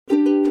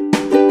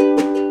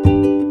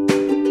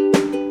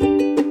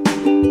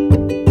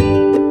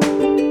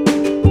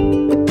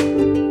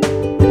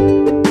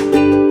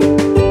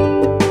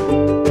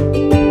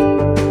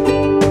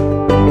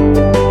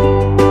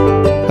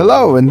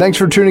Hello, and thanks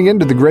for tuning in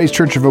to the Grace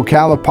Church of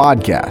Ocala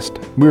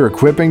podcast. We're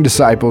equipping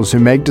disciples who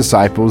make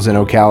disciples in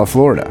Ocala,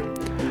 Florida.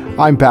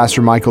 I'm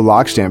Pastor Michael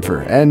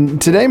Lockstamfer,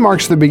 and today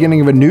marks the beginning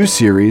of a new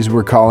series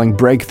we're calling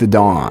Break the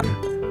Dawn.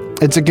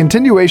 It's a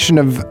continuation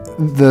of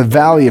the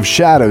Valley of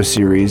Shadow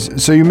series,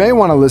 so you may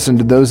want to listen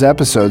to those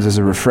episodes as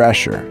a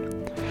refresher.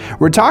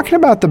 We're talking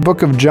about the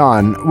book of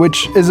John,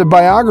 which is a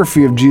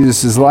biography of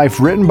Jesus' life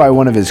written by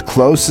one of his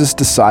closest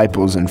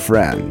disciples and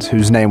friends,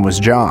 whose name was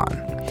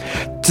John.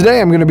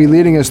 Today I'm going to be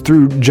leading us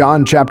through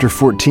John chapter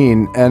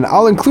 14, and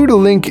I'll include a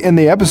link in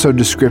the episode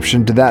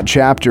description to that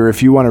chapter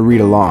if you want to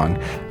read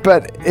along.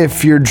 But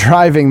if you're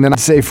driving, then I'd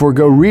say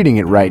forego reading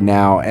it right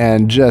now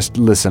and just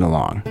listen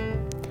along.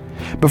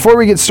 Before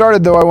we get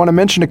started, though, I want to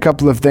mention a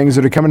couple of things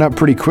that are coming up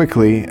pretty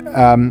quickly.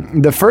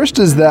 The first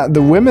is that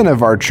the women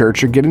of our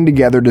church are getting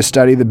together to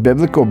study the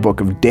biblical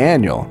book of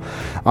Daniel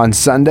on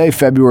Sunday,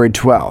 February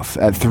 12th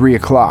at 3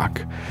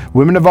 o'clock.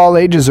 Women of all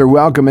ages are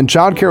welcome, and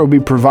childcare will be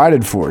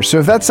provided for. So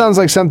if that sounds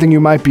like something you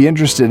might be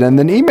interested in,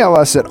 then email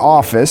us at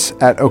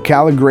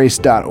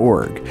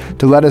office@ocalagrace.org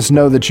to let us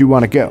know that you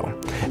want to go,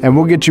 and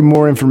we'll get you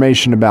more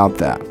information about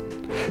that.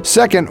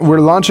 Second, we're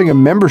launching a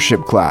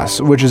membership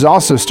class, which is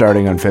also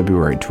starting on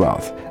February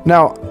 12th.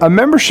 Now, a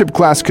membership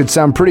class could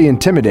sound pretty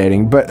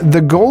intimidating, but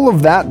the goal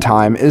of that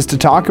time is to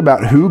talk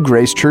about who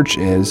Grace Church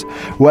is,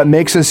 what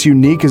makes us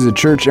unique as a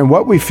church, and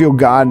what we feel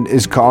God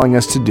is calling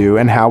us to do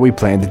and how we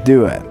plan to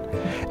do it.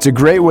 It's a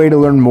great way to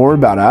learn more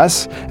about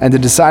us and to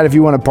decide if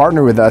you want to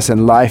partner with us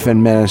in life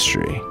and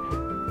ministry.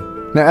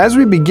 Now, as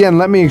we begin,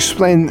 let me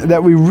explain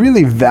that we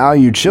really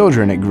value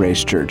children at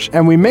Grace Church,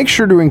 and we make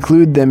sure to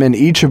include them in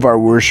each of our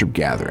worship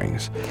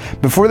gatherings.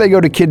 Before they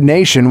go to Kid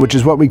Nation, which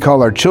is what we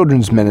call our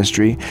children's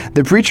ministry,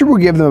 the preacher will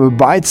give them a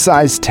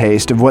bite-sized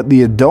taste of what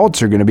the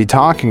adults are going to be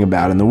talking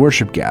about in the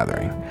worship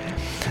gathering.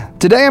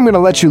 Today, I'm going to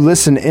let you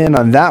listen in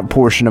on that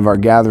portion of our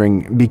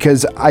gathering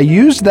because I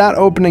used that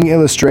opening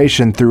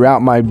illustration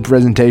throughout my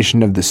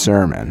presentation of the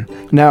sermon.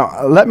 Now,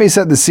 let me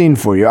set the scene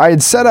for you. I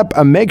had set up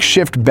a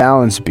makeshift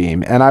balance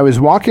beam, and I was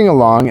walking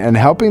along and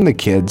helping the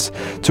kids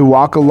to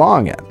walk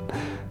along it.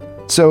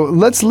 So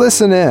let's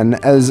listen in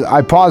as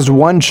I paused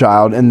one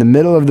child in the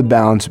middle of the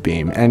balance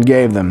beam and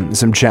gave them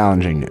some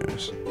challenging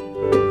news.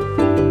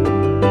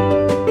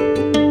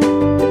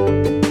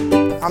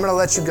 I'm going to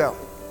let you go.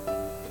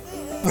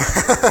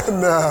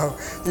 No,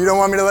 you don't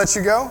want me to let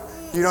you go?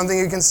 You don't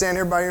think you can stand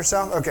here by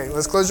yourself? Okay,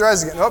 let's close your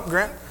eyes again. Oh,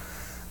 Grant,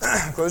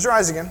 close your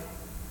eyes again.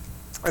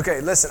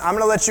 Okay, listen, I'm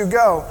going to let you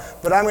go,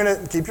 but I'm going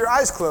to keep your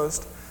eyes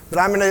closed. But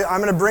I'm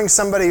going to bring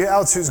somebody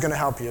else who's going to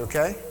help you.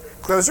 Okay,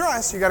 close your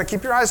eyes. You got to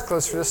keep your eyes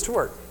closed for this to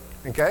work.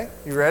 Okay,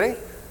 you ready?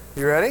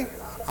 You ready?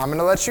 I'm going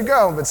to let you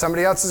go, but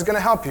somebody else is going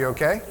to help you.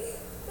 Okay,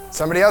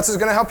 somebody else is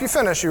going to help you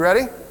finish. You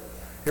ready?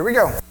 Here we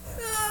go.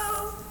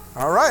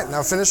 All right,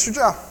 now finish your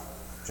job.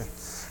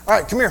 All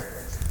right, come here.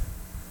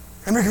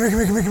 Come here.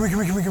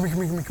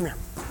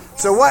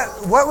 So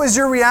what was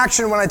your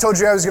reaction when I told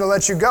you I was going to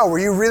let you go? Were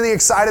you really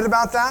excited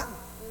about that?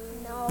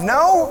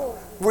 No?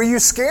 Were you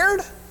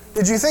scared?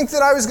 Did you think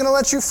that I was going to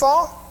let you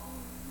fall?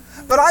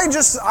 But I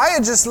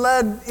had just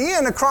led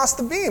Ian across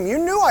the beam. You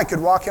knew I could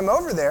walk him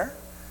over there,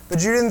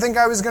 but you didn't think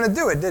I was going to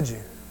do it, did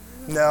you?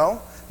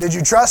 No. Did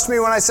you trust me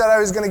when I said I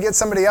was going to get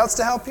somebody else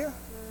to help you?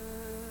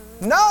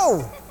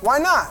 No. Why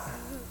not?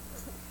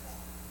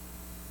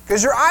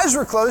 Because your eyes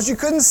were closed, you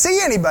couldn't see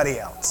anybody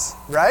else,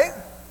 right?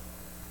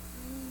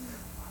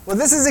 Well,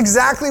 this is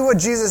exactly what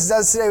Jesus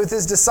does today with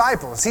his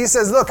disciples. He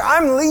says, look,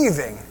 I'm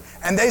leaving,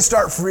 and they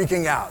start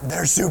freaking out.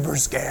 They're super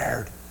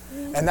scared.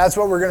 And that's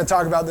what we're going to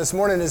talk about this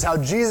morning, is how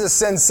Jesus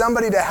sends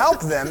somebody to help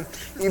them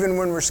even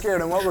when we're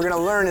scared. And what we're going to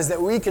learn is that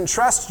we can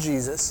trust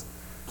Jesus.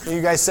 Can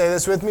you guys say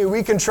this with me?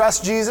 We can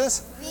trust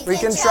Jesus. We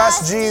can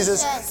trust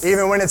Jesus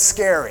even when it's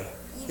scary.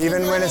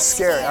 Even when it's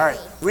scary. All right.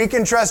 We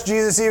can trust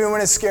Jesus even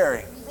when it's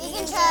scary. We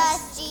can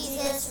trust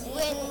Jesus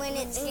when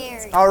it's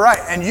scary. All right,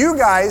 and you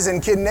guys in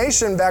Kid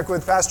Nation back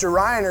with Pastor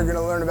Ryan are going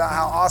to learn about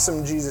how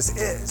awesome Jesus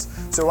is.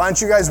 So why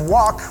don't you guys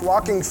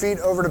walking feet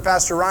over to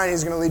Pastor Ryan.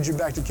 He's going to lead you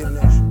back to Kid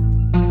Nation.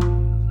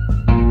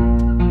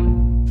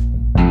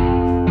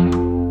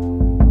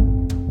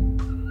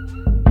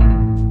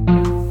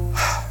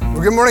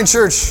 Well, good morning,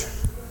 church.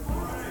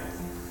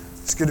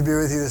 It's good to be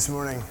with you this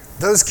morning.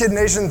 Those Kid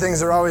Nation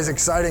things are always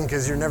exciting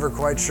because you're never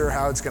quite sure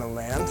how it's going to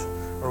land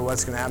or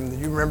what's going to happen.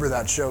 You remember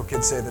that show,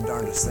 Kids Say the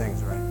Darndest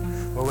Things, right?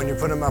 Well, when you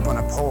put them up on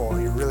a pole,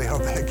 you're really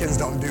hoping the kids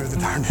don't do the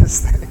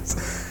darndest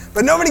things.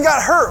 But nobody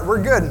got hurt.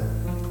 We're good.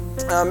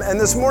 And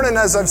this morning,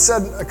 as I've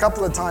said a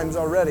couple of times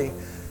already,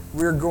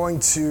 we're going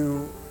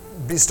to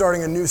be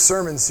starting a new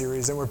sermon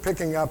series, and we're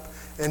picking up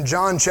in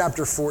John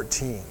chapter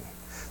 14.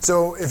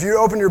 So if you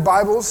open your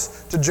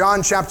Bibles to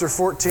John chapter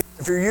 14,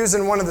 if you're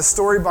using one of the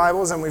story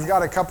Bibles, and we've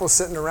got a couple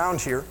sitting around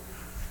here,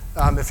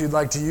 if you'd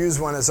like to use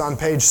one, it's on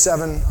page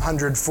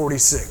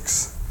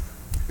 746.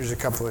 Here's a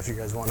couple if you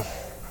guys want to.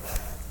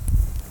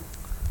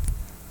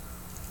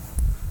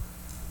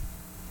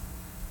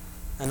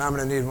 And I'm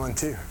going to need one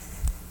too.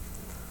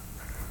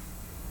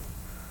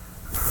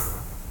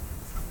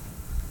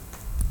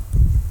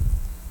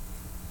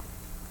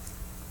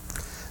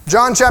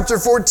 John chapter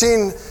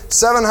 14,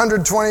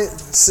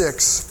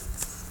 726.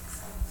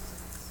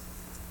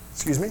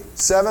 Excuse me,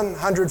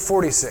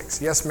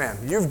 746. Yes, ma'am.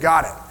 You've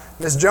got it.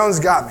 Miss Jones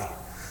got me.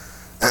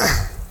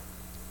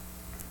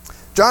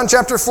 John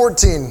chapter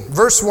 14,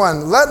 verse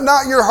 1. Let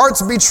not your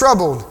hearts be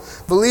troubled.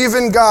 Believe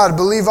in God.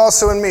 Believe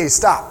also in me.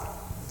 Stop.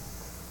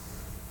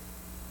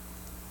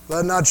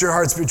 Let not your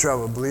hearts be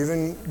troubled. Believe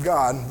in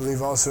God.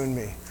 Believe also in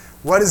me.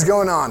 What is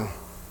going on?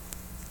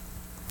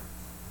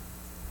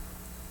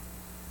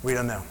 We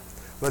don't know.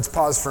 Let's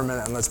pause for a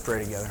minute and let's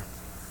pray together.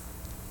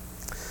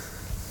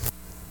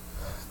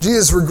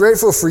 Jesus, we're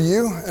grateful for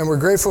you and we're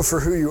grateful for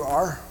who you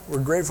are.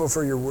 We're grateful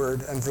for your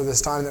word and for this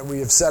time that we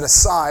have set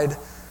aside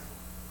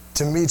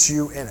to meet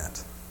you in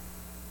it.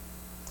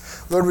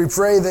 Lord, we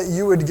pray that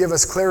you would give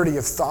us clarity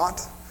of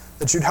thought,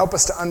 that you'd help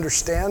us to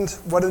understand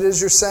what it is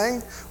you're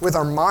saying with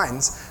our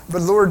minds.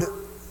 But Lord,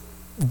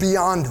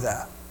 beyond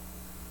that,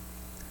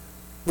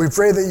 we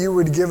pray that you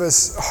would give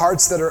us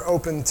hearts that are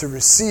open to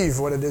receive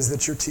what it is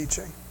that you're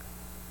teaching.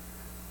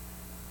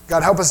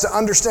 God, help us to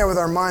understand with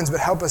our minds, but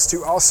help us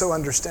to also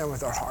understand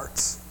with our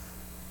hearts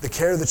the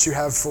care that you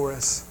have for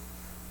us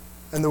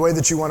and the way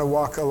that you want to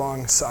walk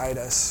alongside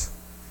us,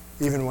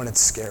 even when it's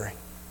scary.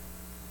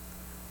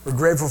 We're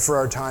grateful for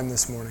our time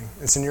this morning.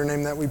 It's in your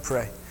name that we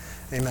pray.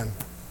 Amen.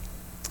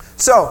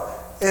 So,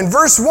 in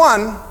verse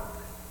 1,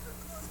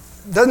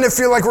 doesn't it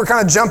feel like we're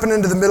kind of jumping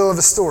into the middle of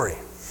a story?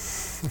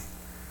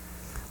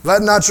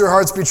 Let not your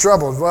hearts be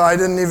troubled. Well, I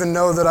didn't even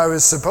know that I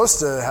was supposed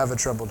to have a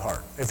troubled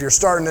heart. If you're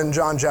starting in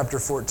John chapter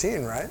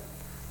 14, right?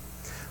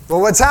 Well,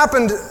 what's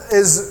happened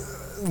is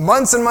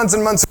months and months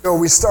and months ago,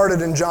 we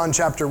started in John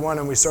chapter 1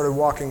 and we started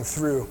walking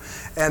through.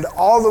 And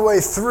all the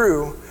way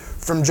through,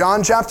 from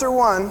John chapter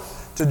 1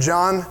 to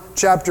John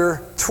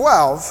chapter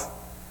 12,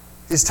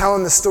 he's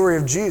telling the story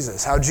of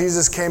Jesus, how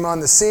Jesus came on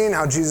the scene,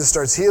 how Jesus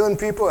starts healing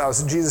people, how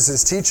Jesus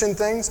is teaching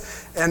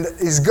things, and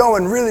he's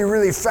going really,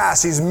 really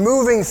fast. He's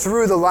moving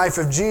through the life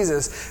of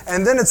Jesus,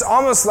 and then it's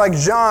almost like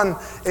John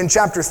in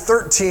chapter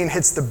 13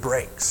 hits the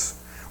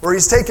brakes, where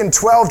he's taken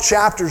 12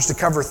 chapters to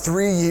cover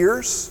 3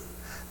 years.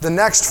 The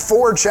next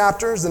 4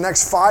 chapters, the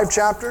next 5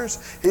 chapters,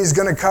 he's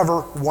going to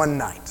cover one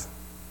night.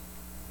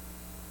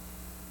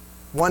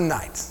 One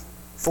night,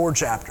 4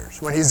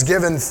 chapters, when he's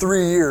given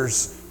 3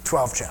 years,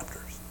 12 chapters.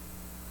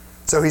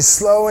 So he's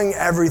slowing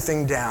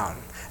everything down.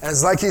 And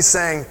it's like he's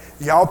saying,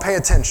 y'all pay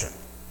attention.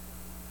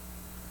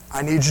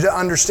 I need you to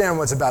understand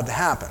what's about to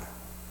happen.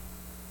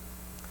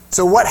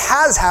 So what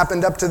has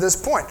happened up to this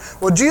point?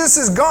 Well, Jesus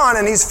is gone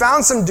and he's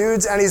found some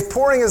dudes and he's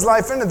pouring his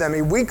life into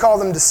them. We call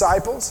them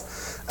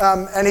disciples.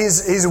 And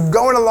he's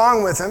going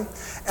along with him.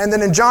 And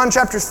then in John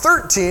chapter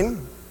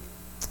 13,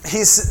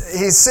 he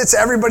sits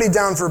everybody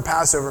down for a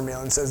Passover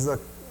meal and says, look,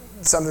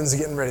 something's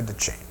getting ready to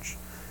change.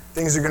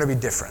 Things are going to be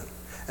different.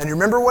 And you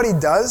remember what he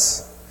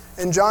does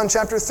in John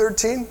chapter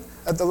 13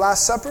 at the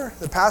Last Supper,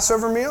 the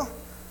Passover meal?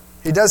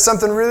 He does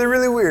something really,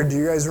 really weird. Do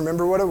you guys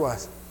remember what it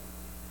was?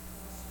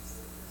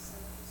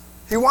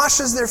 He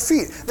washes their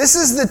feet. This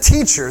is the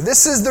teacher.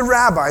 This is the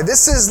rabbi.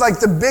 This is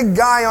like the big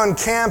guy on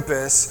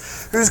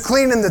campus who's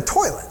cleaning the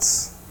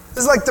toilets. This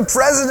is like the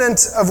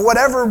president of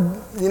whatever,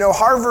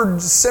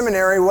 Harvard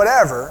seminary,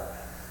 whatever,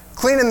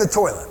 cleaning the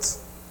toilets.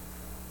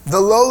 The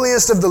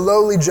lowliest of the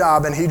lowly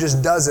job, and he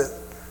just does it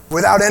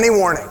without any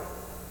warning.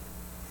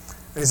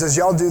 And he says,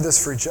 y'all do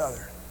this for each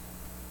other.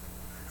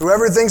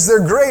 Whoever thinks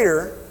they're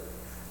greater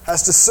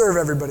has to serve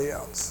everybody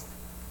else.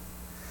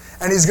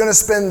 And he's going to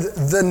spend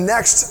the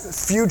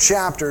next few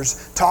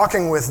chapters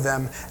talking with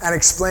them and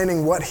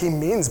explaining what he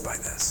means by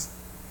this.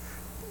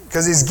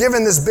 Because he's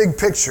given this big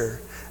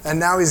picture, and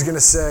now he's going to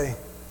say,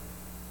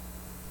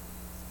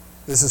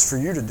 this is for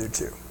you to do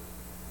too.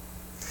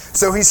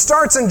 So he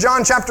starts in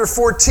John chapter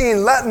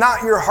 14, let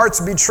not your hearts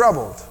be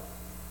troubled.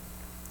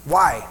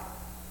 Why?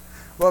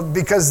 Well,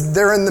 because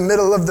they're in the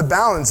middle of the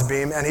balance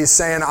beam, and he's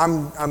saying,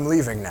 I'm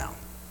leaving now.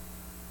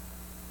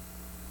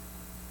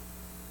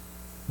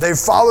 They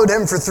followed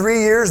him for 3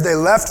 years. They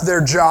left their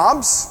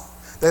jobs.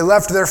 They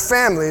left their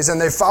families,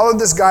 and they followed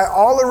this guy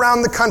all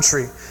around the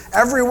country.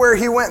 Everywhere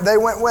he went, they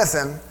went with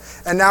him.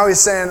 And now he's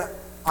saying,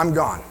 I'm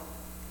gone.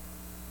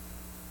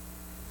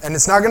 And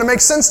it's not going to make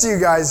sense to you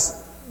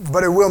guys,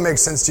 but it will make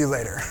sense to you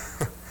later.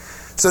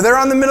 So they're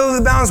on the middle of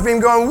the balance beam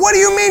going, what do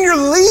you mean you're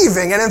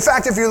leaving? And in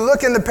fact, if you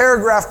look in the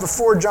paragraph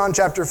before John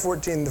chapter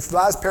 14, the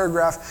last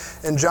paragraph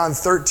in John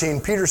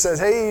 13, Peter says,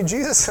 hey,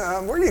 Jesus,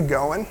 where are you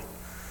going?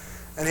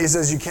 And he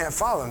says, you can't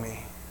follow me.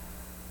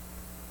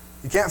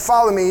 You can't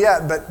follow me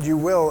yet, but you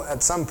will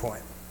at some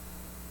point.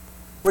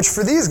 Which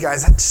for these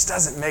guys, that just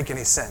doesn't make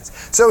any sense.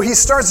 So he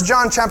starts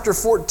John chapter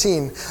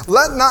 14.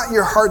 Let not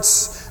your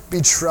hearts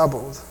be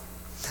troubled.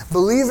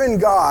 Believe in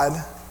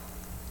God.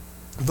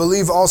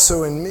 Believe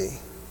also in me.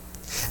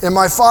 In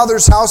my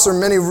Father's house are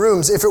many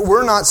rooms. If it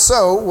were not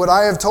so, would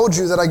I have told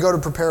you that I go to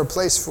prepare a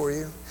place for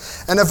you?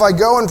 And if I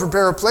go and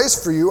prepare a place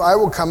for you, I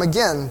will come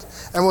again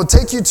and will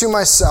take you to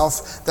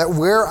myself, that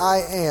where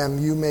I am,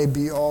 you may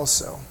be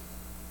also.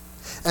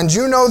 And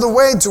you know the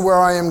way to where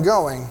I am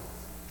going.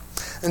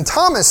 And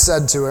Thomas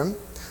said to him,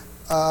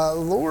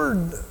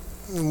 Lord,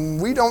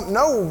 we don't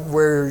know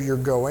where you're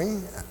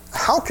going.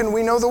 How can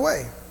we know the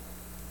way?"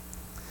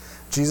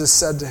 Jesus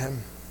said to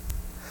him,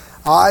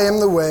 "I am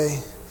the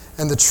way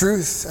and the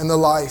truth and the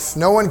life.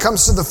 No one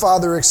comes to the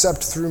Father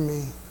except through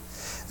me.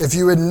 If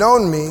you had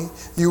known me,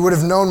 you would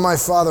have known my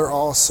Father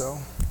also.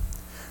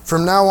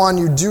 From now on,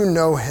 you do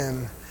know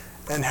him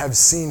and have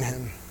seen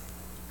him."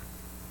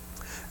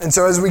 And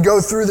so as we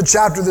go through the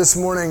chapter this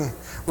morning,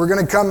 we're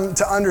going to come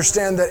to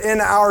understand that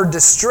in our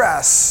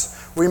distress,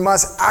 we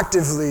must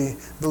actively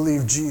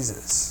believe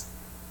Jesus.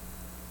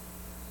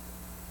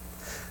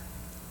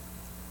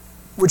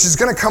 Which is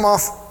going to come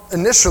off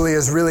initially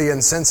as really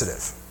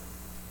insensitive.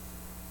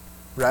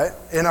 Right?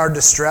 In our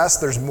distress,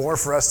 there's more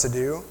for us to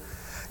do.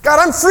 God,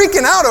 I'm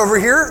freaking out over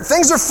here.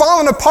 Things are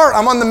falling apart.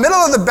 I'm on the middle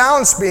of the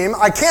balance beam.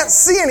 I can't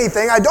see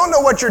anything. I don't know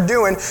what you're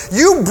doing.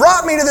 You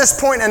brought me to this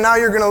point and now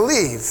you're going to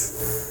leave.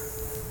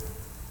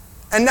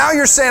 And now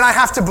you're saying I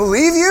have to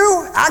believe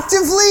you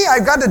actively?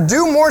 I've got to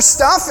do more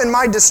stuff in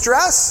my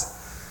distress?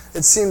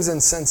 It seems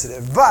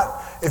insensitive. But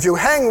if you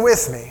hang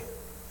with me,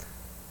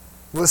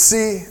 we'll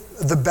see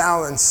the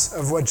balance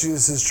of what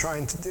Jesus is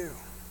trying to do.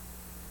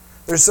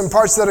 There's some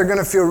parts that are going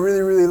to feel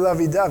really, really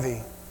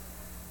lovey-dovey.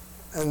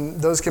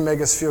 And those can make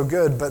us feel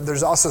good, but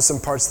there's also some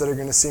parts that are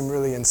going to seem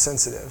really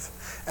insensitive.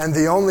 And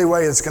the only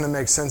way it's going to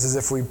make sense is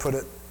if we put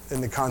it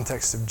in the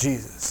context of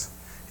Jesus.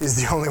 He's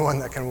the only one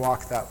that can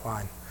walk that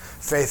line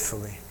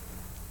faithfully.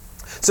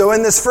 So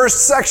in this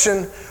first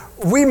section,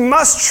 we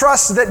must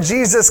trust that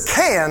Jesus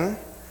can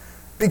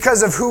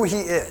because of who he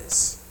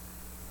is.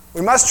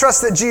 We must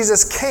trust that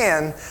Jesus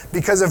can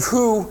because of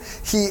who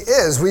he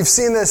is. We've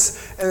seen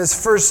this in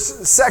this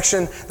first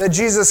section, that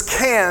Jesus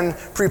can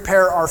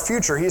prepare our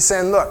future. He's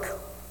saying, look,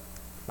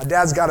 my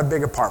dad's got a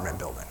big apartment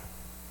building.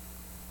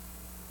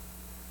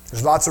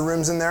 There's lots of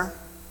rooms in there.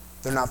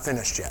 They're not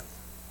finished yet.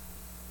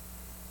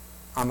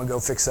 I'm going to go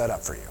fix that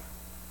up for you.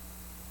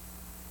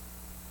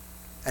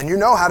 And you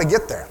know how to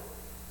get there.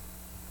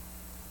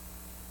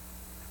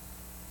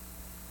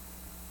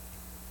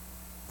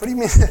 What do you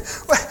mean?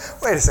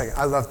 Wait a second.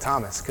 I love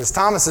Thomas, because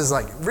Thomas is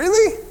like,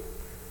 really?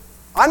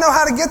 I know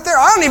how to get there?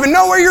 I don't even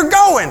know where you're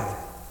going.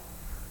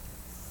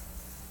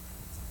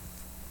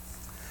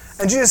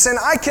 And Jesus is saying,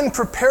 I can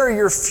prepare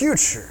your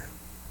future.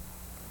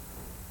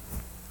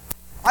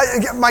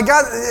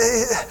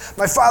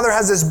 My Father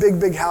has this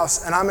big, big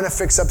house, and I'm going to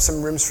fix up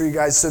some rooms for you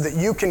guys so that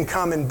you can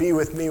come and be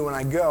with me when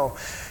I go.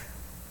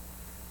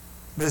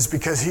 But it's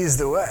because he's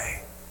the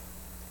way,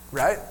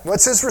 right?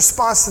 What's his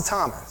response to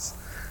Thomas?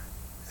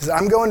 He says,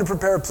 I'm going to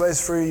prepare a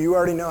place for you. You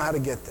already know how to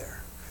get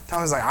there.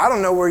 Thomas is like, I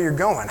don't know where you're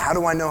going. How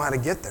do I know how to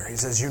get there? He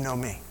says, you know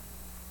me.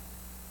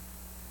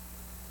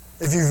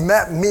 If you've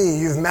met me,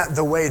 you've met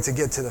the way to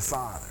get to the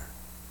Father.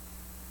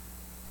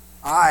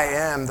 I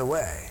am the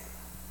way.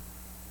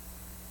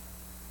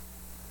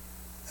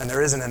 And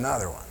there isn't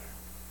another one.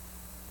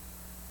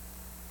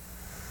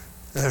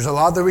 And there's a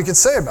lot that we could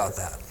say about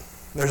that.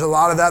 There's a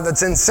lot of that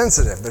that's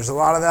insensitive. There's a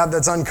lot of that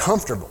that's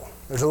uncomfortable.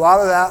 There's a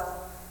lot of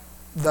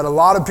that a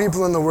lot of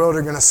people in the world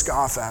are going to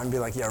scoff at and be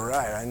like, yeah,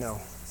 right, I know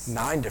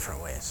 9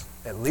 different ways,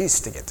 at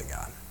least, to get to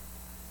God.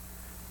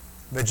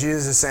 But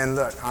Jesus is saying,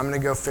 look, I'm going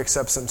to go fix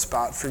up some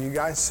spot for you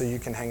guys so you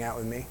can hang out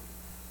with me.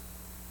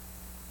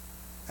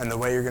 And the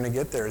way you're going to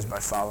get there is by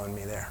following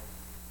me there.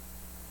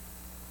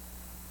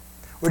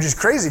 Which is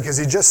crazy because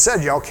he just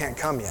said y'all can't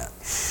come yet.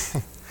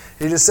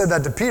 He just said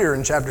that to Peter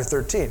in chapter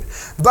 13.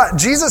 But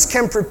Jesus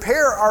can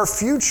prepare our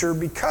future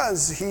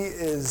because he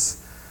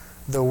is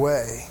the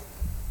way.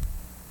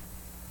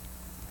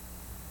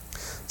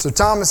 So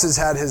Thomas has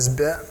had his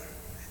bit.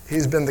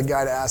 He's been the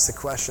guy to ask the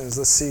questions.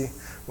 Let's see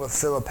what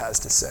Philip has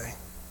to say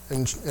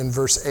in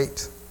verse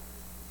 8.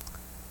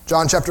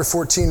 John chapter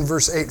 14,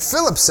 verse 8.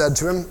 Philip said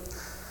to him,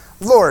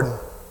 Lord,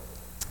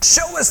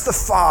 show us the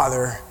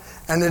Father,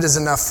 and it is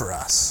enough for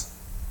us.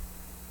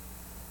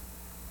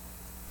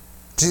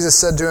 Jesus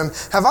said to him,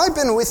 have I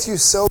been with you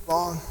so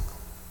long?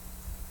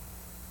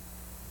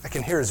 I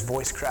can hear his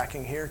voice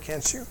cracking here,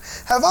 can't you?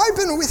 Have I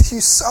been with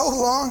you so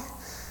long,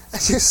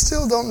 and you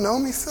still don't know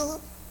me,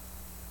 Philip?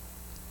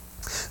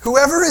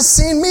 Whoever has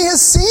seen me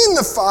has seen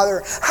the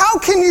Father. How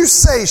can you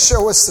say,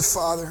 show us the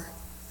Father?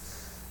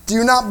 Do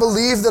you not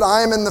believe that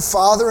I am in the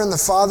Father and the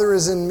Father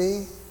is in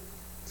me?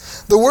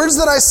 The words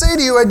that I say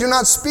to you, I do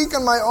not speak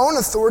on my own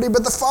authority,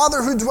 but the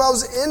Father who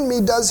dwells in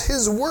me does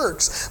his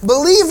works.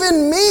 Believe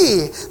in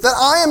me that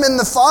I am in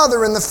the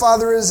Father and the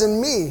Father is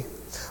in me.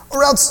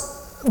 Or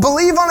else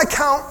believe on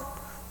account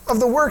of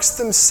the works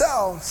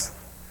themselves.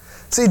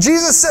 See,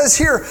 Jesus says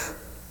here,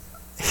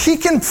 he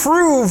can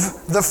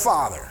prove the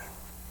Father.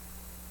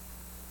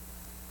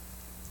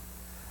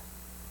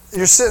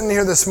 You're sitting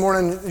here this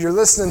morning, you're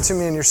listening to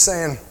me and you're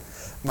saying,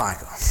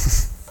 Michael,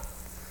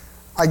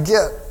 I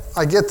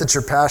get that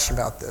you're passionate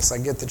about this. I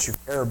get that you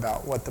care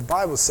about what the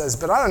Bible says,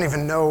 but I don't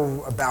even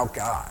know about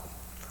God.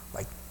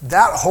 Like,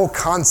 that whole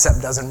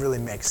concept doesn't really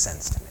make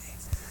sense to me.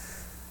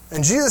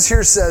 And Jesus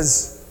here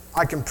says,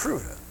 I can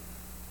prove it.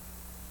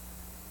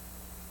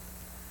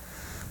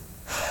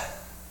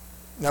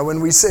 Now,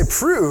 when we say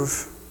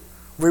prove,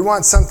 We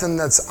want something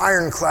that's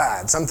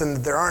ironclad, something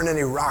that there aren't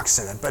any rocks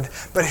in it.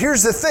 But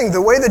here's the thing.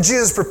 The way that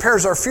Jesus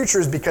prepares our future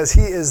is because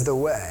he is the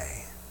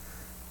way.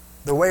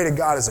 The way to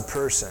God is a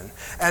person.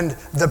 And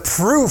the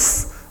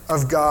proof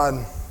of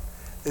God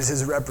is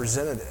his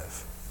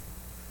representative.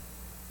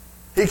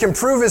 He can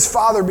prove his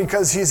Father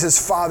because he's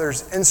his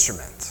Father's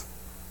instrument.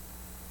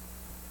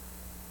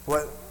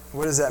 What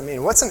does that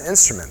mean? What's an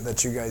instrument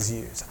that you guys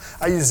use?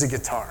 I use a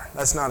guitar.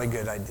 That's not a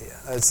good idea.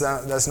 That's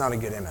not a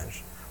good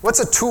image. What's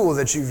a tool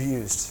that you've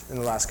used in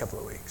the last couple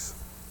of weeks?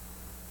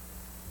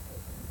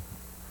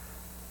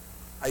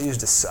 I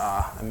used a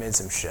saw. I made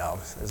some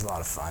shelves. It was a lot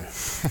of fun.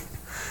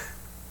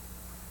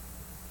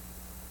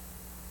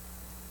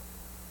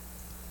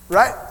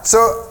 Right?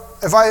 So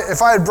if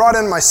I had brought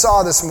in my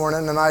saw this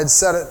morning and I had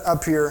set it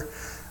up here,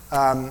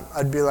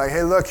 I'd be like,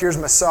 hey, look, here's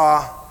my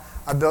saw.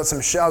 I built some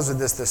shelves with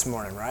this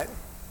morning, right?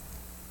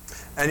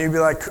 And you'd be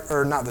like,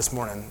 or not this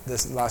morning,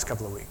 this last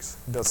couple of weeks,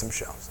 built some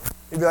shelves.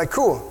 You'd be like,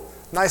 cool.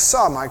 Nice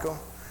saw, Michael.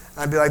 And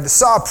I'd be like, the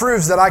saw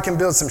proves that I can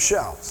build some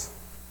shelves.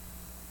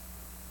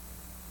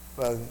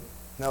 Well,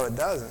 no, it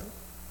doesn't.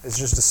 It's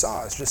just a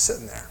saw. It's just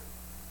sitting there.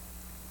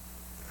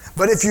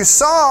 But if you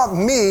saw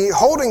me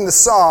holding the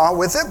saw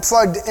with it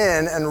plugged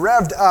in and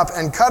revved up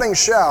and cutting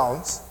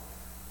shelves,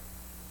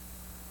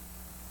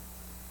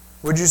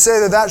 would you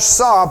say that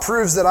saw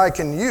proves that I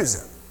can use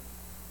it?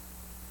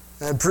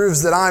 And it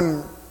proves that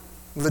I'm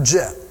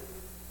legit.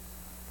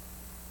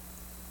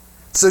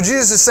 So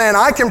Jesus is saying,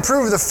 I can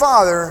prove the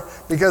Father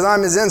because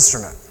I'm his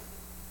instrument.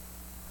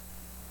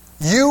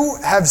 You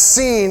have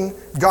seen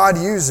God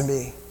use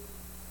me.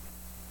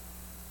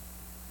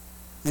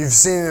 You've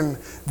seen him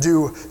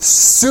do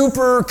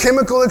super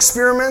chemical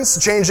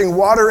experiments, changing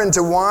water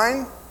into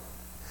wine.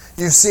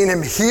 You've seen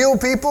him heal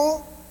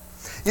people.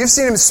 You've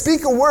seen him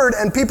speak a word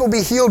and people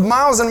be healed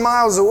miles and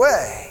miles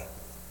away.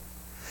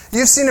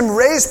 You've seen him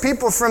raise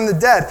people from the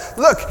dead.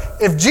 Look,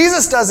 if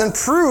Jesus doesn't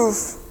prove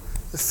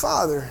the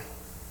Father,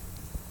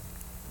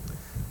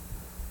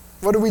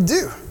 what do we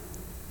do?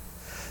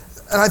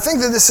 And I think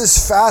that this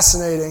is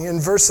fascinating in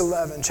verse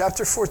 11,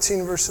 chapter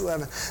 14, verse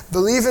 11.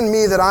 Believe in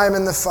me that I am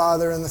in the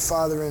Father and the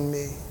Father in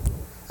me,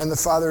 and the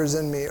Father is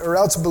in me, or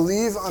else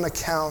believe on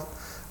account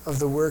of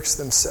the works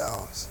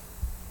themselves.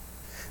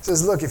 It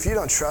says, look, if you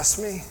don't trust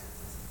me,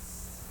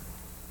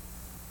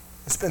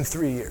 it's been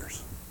 3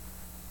 years.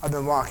 I've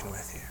been walking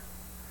with you.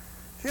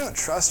 If you don't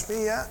trust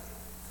me yet,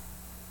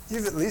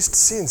 you've at least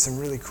seen some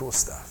really cool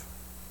stuff.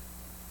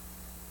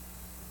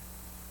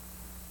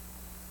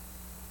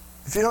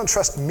 If you don't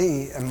trust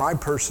me and my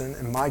person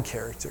and my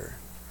character,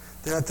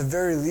 then at the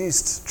very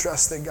least,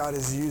 trust that God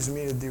has used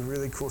me to do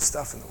really cool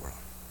stuff in the world.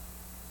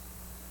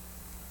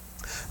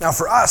 Now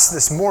for us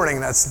this morning,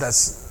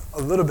 that's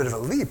a little bit of a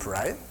leap,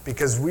 right?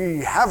 Because we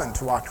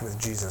haven't walked with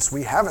Jesus.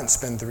 We haven't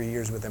spent 3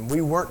 years with him. We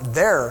weren't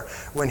there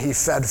when he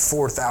fed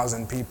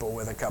 4,000 people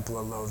with a couple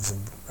of loaves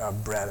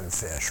of bread and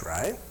fish,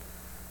 right?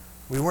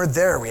 We weren't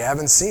there. We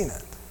haven't seen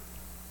it.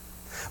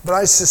 But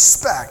I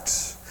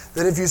suspect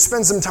that if you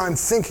spend some time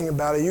thinking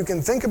about it, you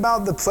can think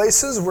about the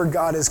places where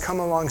God has come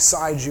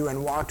alongside you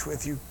and walked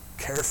with you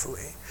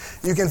carefully.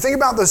 You can think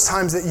about those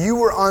times that you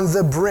were on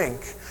the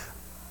brink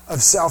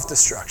of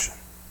self-destruction.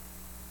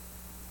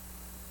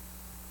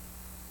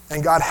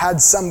 And God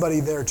had somebody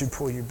there to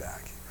pull you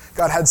back.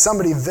 God had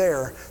somebody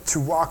there to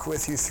walk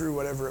with you through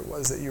whatever it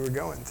was that you were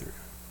going through.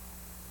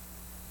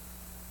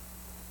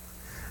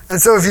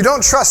 And so if you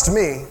don't trust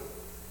me,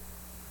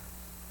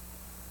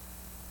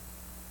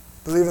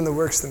 believe in the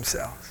works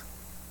themselves.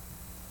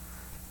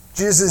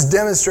 Jesus has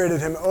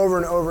demonstrated him over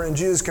and over, and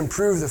Jesus can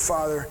prove the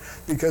Father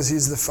because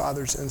he's the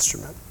Father's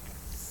instrument.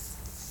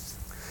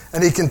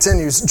 And he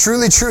continues,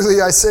 truly,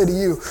 truly, I say to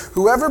you,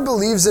 whoever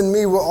believes in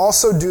me will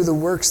also do the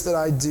works that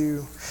I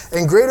do,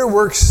 and greater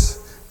works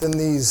than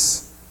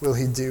these will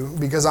he do,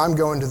 because I'm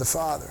going to the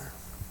Father.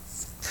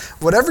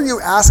 Whatever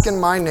you ask in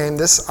my name,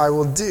 this I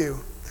will do,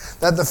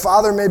 that the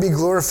Father may be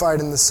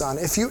glorified in the Son.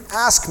 If you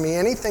ask me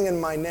anything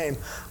in my name,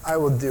 I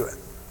will do it.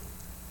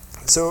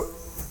 So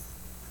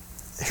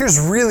here's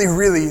really,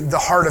 really the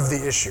heart of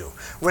the issue.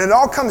 When it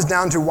all comes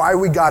down to why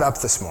we got up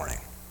this morning,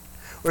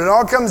 when it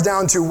all comes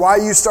down to why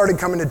you started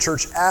coming to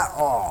church at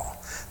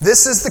all,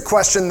 this is the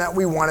question that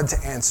we wanted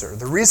to answer.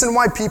 The reason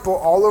why people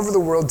all over the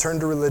world turn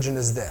to religion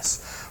is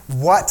this: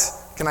 what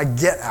can I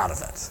get out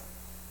of it?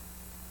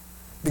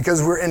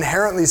 Because we're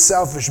inherently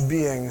selfish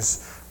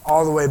beings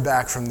all the way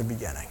back from the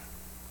beginning.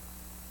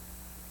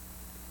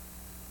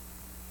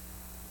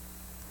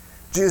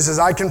 Jesus says,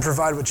 I can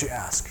provide what you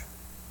ask.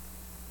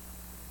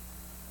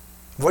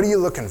 What are you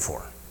looking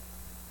for?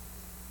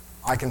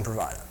 I can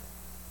provide it.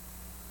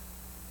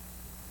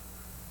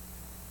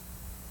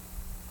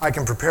 I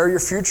can prepare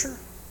your future.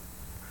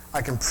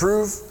 I can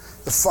prove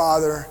the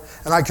Father.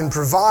 And I can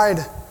provide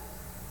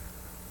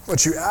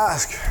what you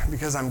ask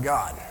because I'm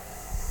God.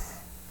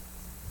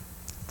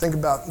 Think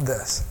about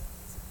this.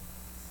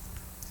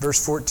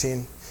 Verse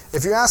 14.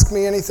 If you ask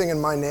me anything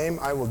in my name,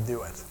 I will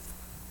do it.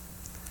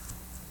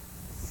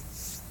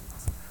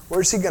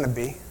 Where's he going to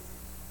be?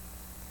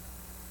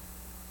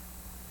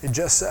 He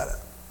just said it.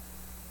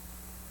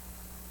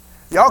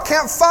 Y'all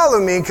can't follow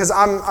me because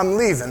I'm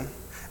leaving,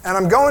 and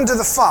I'm going to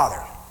the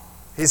Father.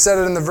 He said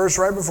it in the verse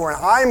right before,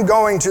 and I'm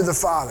going to the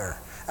Father,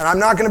 and I'm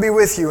not going to be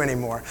with you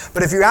anymore.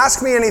 But if you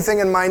ask me anything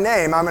in my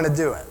name, I'm going to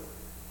do it.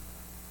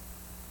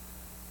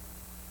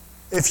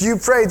 If you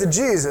pray to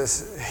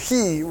Jesus,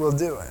 he will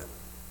do it.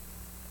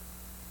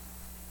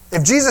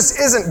 If Jesus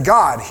isn't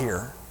God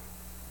here,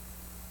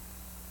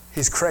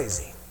 he's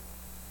crazy.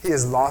 He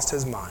has lost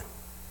his mind.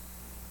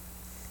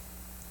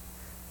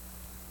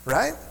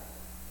 Right?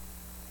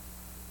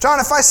 John,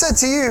 if I said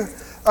to you,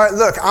 all right,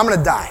 look, I'm going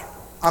to die.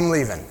 I'm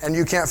leaving, and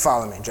you can't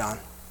follow me, John.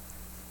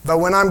 But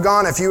when I'm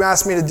gone, if you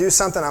ask me to do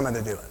something, I'm going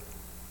to do it.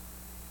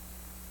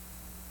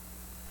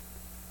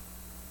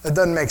 That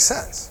doesn't make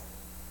sense.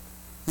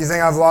 You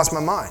think I've lost my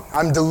mind.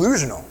 I'm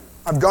delusional.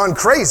 I've gone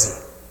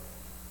crazy.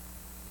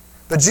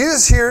 But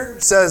Jesus here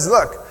says,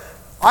 look,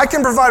 I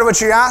can provide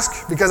what you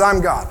ask because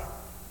I'm God.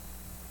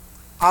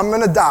 I'm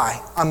going to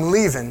die. I'm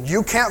leaving.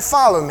 You can't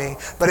follow me.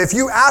 But if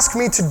you ask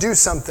me to do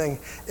something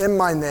in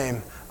my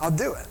name, I'll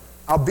do it.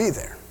 I'll be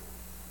there.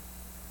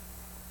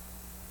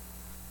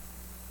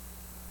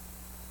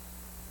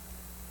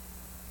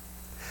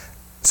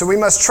 So we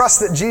must trust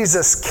that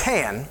Jesus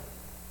can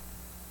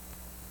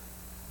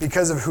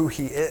because of who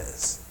he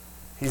is.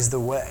 He's the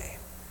way.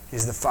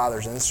 He's the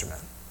Father's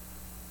instrument.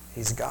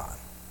 He's God.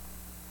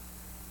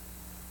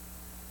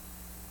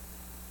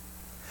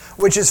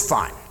 Which is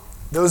fine.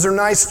 Those are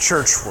nice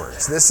church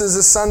words. This is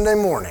a Sunday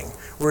morning.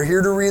 We're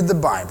here to read the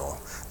Bible.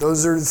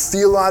 Those are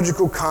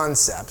theological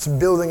concepts,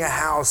 building a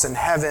house and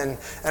heaven,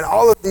 and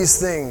all of these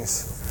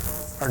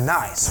things are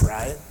nice,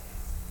 right?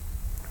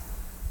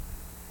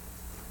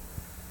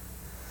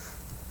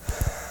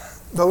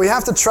 But we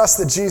have to trust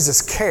that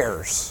Jesus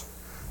cares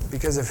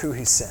because of who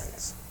he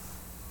sends.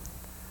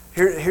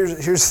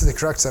 Here's the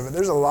crux of it.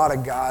 There's a lot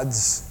of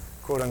gods,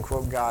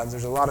 quote-unquote gods.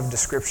 There's a lot of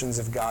descriptions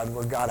of God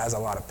where God has a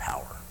lot of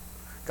power.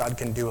 God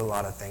can do a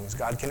lot of things.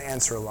 God can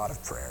answer a lot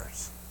of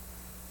prayers.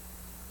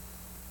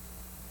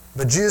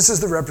 But Jesus is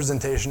the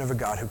representation of a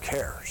God who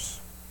cares.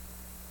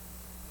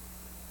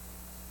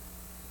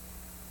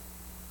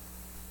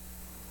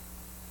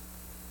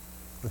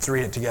 Let's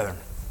read it together.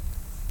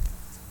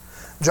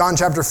 John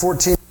chapter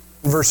 14,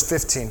 verse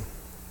 15.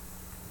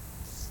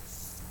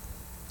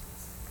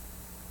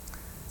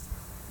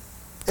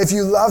 If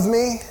you love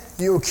me,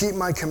 you will keep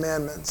my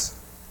commandments.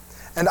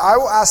 And I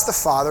will ask the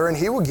Father, and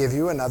he will give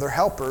you another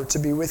helper to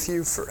be with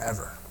you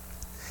forever.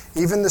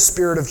 Even the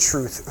Spirit of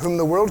truth, whom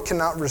the world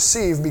cannot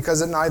receive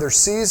because it neither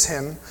sees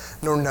him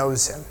nor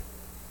knows him.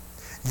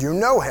 You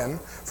know him,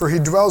 for he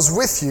dwells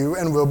with you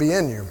and will be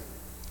in you.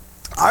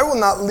 I will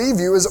not leave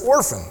you as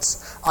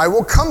orphans. I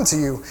will come to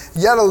you.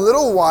 Yet a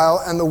little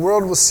while, and the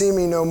world will see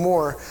me no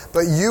more,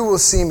 but you will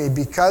see me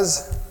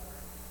because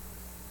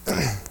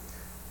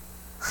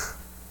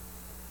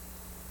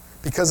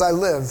I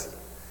live,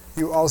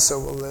 you also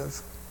will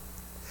live.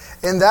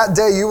 In that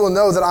day you will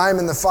know that I am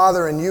in the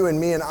Father, and you in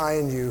me, and I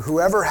in you.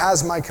 Whoever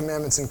has my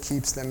commandments and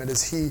keeps them, it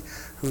is he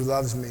who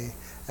loves me.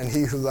 And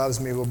he who loves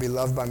me will be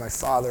loved by my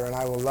Father, and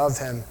I will love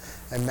him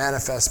and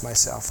manifest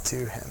myself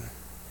to him.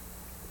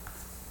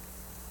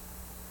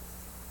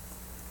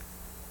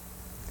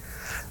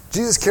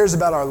 Jesus cares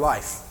about our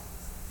life.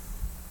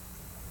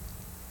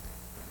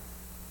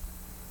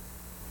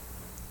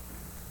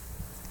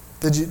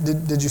 Did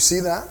you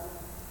see that?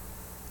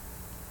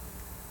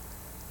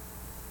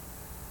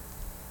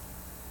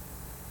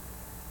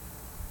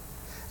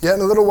 Yet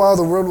in a little while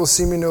the world will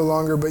see me no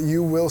longer, but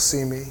you will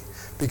see me.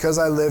 Because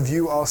I live,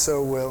 you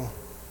also will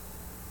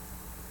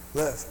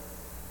live.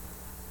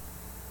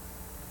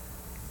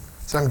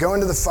 So I'm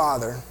going to the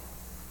Father.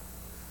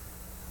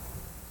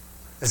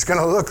 It's going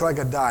to look like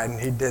I died, and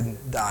he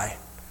didn't die.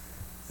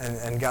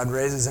 And God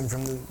raises him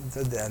from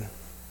the dead.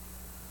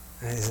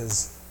 And he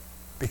says,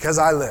 because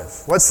I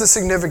live. What's the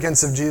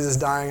significance of Jesus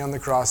dying on the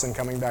cross and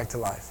coming back to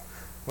life?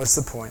 What's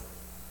the point?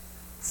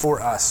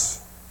 For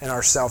us, in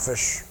our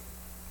selfish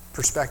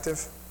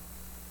perspective.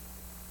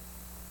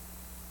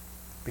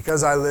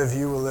 Because I live,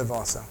 you will live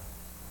also.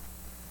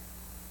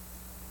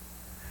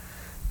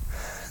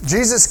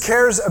 Jesus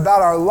cares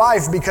about our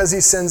life because he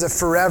sends a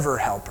forever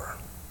helper.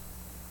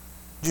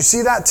 Do you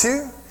see that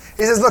too?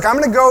 He says, look, I'm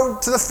going to go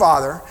to the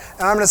Father,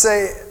 and I'm going to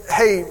say,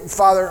 hey,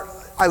 Father,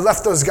 I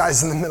left those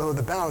guys in the middle of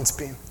the balance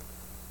beam.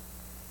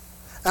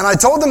 And I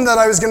told them that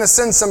I was going to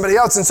send somebody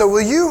else. And so will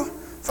you,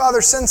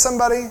 Father, send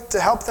somebody to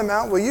help them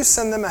out? Will you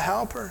send them a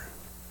helper?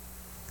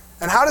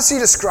 And how does he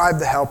describe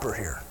the helper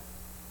here?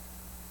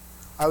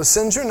 I will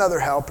send you another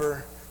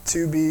helper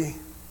to be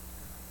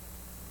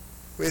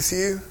with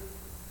you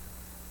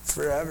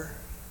forever.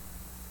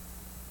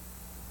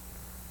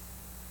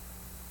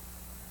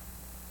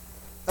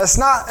 That's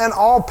not an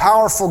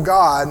all-powerful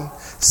God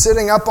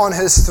sitting up on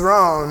his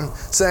throne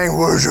saying,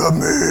 worship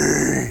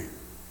me.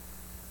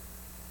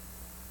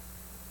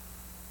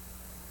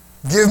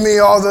 Give me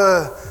all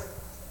the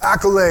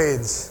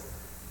accolades.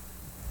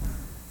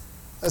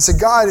 That's a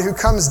God who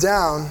comes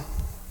down,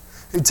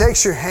 who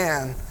takes your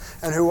hand,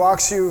 and who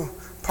walks you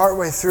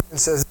partway through and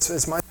says,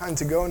 it's my time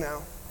to go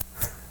now.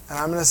 and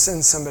I'm going to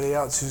send somebody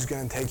else who's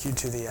going to take you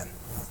to the end,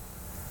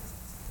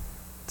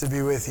 to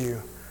be with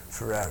you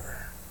forever.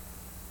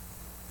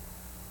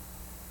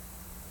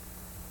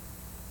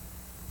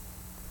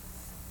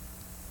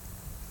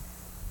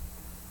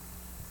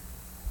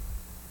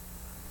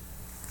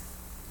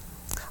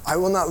 I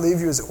will not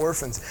leave you as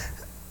orphans.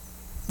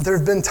 There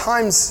have been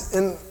times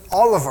in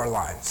all of our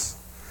lives,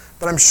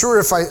 but I'm sure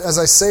as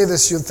I say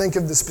this, you'll think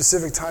of the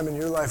specific time in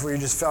your life where you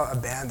just felt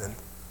abandoned,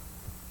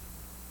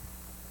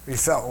 where you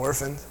felt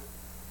orphaned.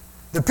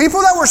 The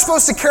people that were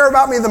supposed to care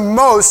about me the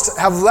most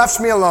have left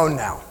me alone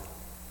now.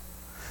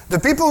 The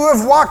people who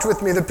have walked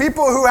with me, the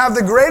people who have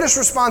the greatest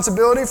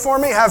responsibility for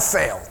me have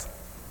failed.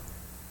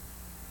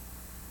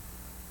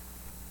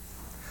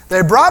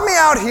 They brought me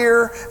out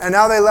here, and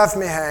now they left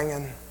me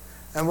hanging.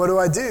 And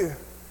what do?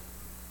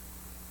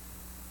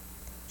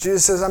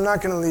 Jesus says, I'm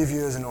not going to leave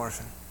you as an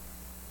orphan.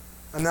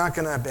 I'm not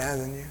going to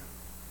abandon you.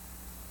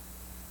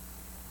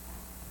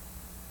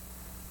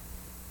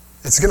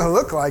 It's going to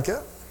look like it.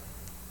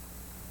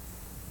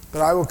 But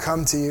I will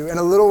come to you. In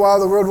a little while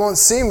the world won't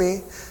see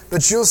me,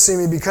 but you'll see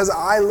me. Because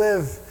I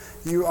live,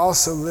 you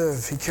also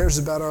live. He cares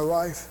about our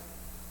life.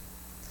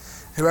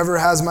 Whoever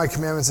has my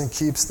commandments and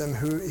keeps them,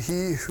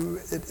 he who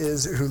it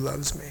is who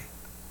loves me.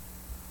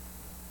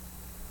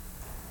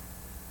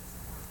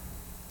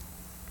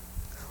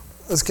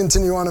 Let's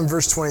continue on in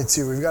verse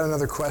 22. We've got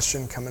another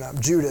question coming up.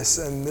 Judas,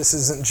 and this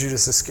isn't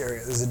Judas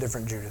Iscariot. This is a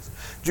different Judas.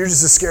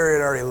 Judas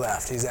Iscariot already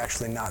left. He's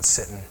actually not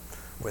sitting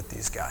with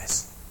these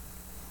guys.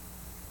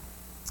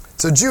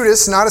 So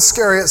Judas, not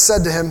Iscariot,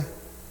 said to him,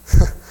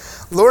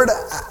 Lord,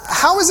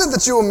 how is it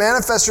that you will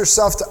manifest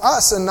yourself to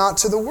us and not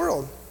to the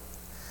world?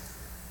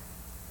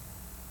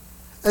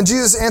 And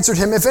Jesus answered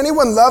him, if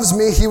anyone loves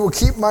me, he will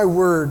keep my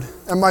word,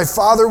 and my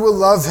Father will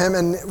love him,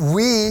 and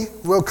we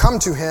will come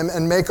to him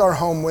and make our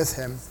home with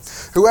him.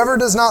 Whoever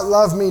does not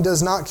love me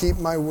does not keep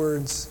my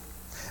words.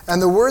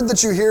 And the word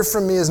that you hear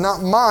from me is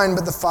not mine,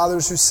 but the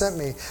Father's who sent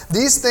me.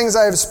 These things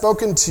I have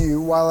spoken to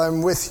you while I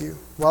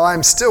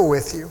am still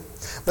with you.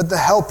 But the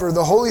Helper,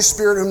 the Holy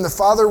Spirit, whom the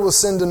Father will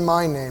send in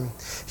my name,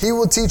 he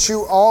will teach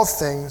you all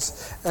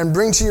things and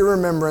bring to your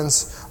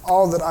remembrance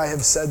all that I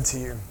have said to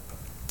you.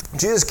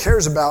 Jesus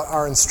cares about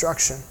our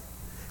instruction.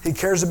 He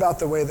cares about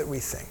the way that we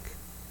think.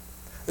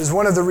 This is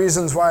one of the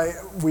reasons why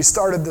we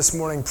started this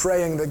morning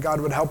praying that God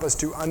would help us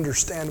to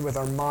understand with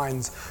our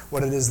minds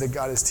what it is that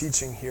God is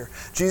teaching here.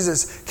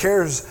 Jesus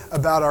cares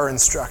about our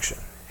instruction.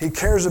 He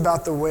cares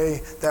about the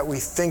way that we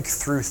think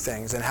through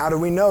things. And how do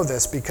we know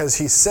this? Because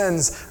he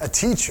sends a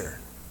teacher.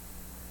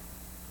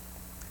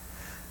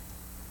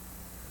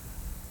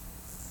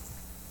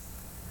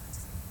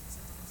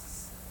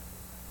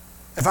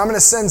 If I'm going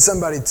to send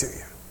somebody to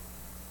you,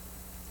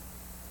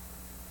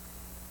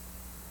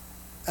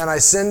 and I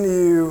send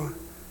you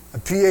a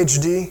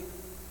PhD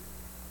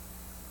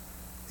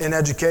in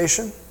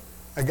education,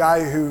 a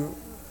guy who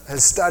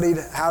has studied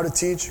how to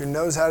teach, who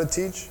knows how to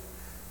teach,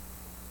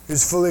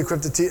 who's fully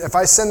equipped to teach. If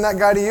I send that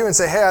guy to you and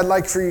say, hey, I'd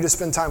like for you to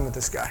spend time with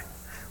this guy,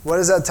 what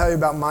does that tell you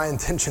about my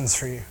intentions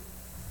for you?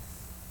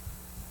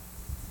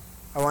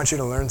 I want you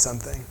to learn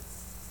something,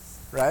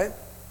 right?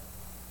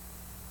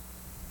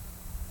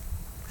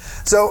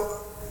 So,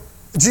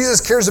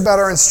 Jesus cares about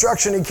our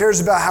instruction. He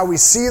cares about how we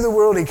see the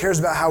world. He cares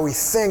about how we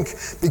think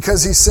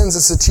because he sends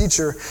us a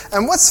teacher.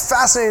 And what's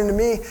fascinating to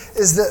me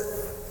is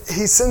that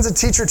he sends a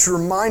teacher to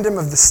remind him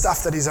of the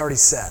stuff that he's already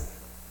said.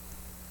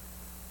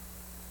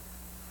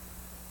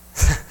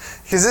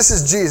 Because this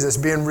is Jesus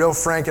being real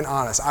frank and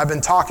honest. I've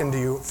been talking to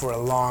you for a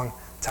long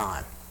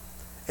time.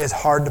 It's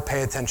hard to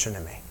pay attention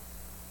to me.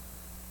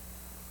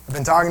 I've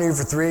been talking to you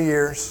for 3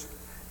 years.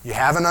 You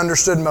haven't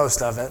understood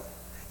most of it.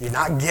 You're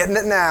not getting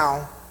it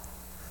now.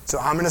 So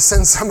I'm going to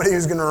send somebody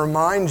who's going to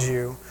remind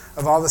you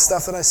of all the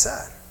stuff that I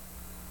said.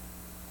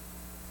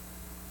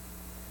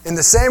 In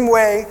the same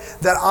way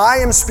that I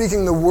am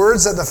speaking the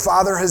words that the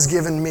Father has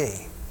given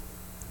me,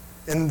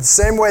 in the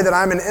same way that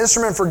I'm an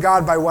instrument for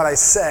God by what I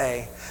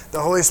say,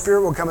 the Holy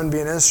Spirit will come and be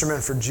an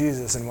instrument for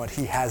Jesus in what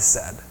he has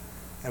said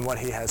and what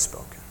he has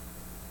spoken.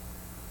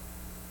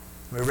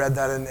 We read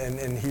that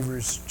in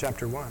Hebrews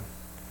chapter 1.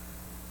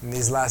 In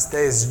these last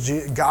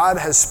days, God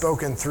has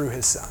spoken through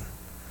his Son.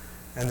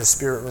 And the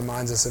Spirit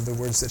reminds us of the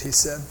words that he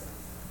said.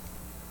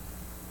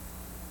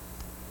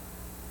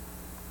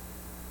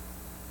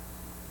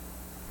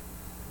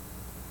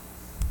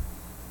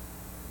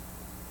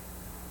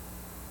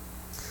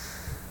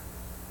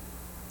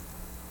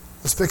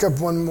 Let's pick up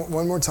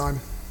one more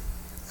time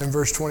in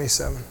verse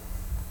 27.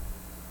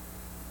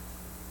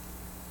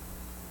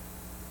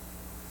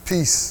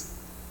 Peace.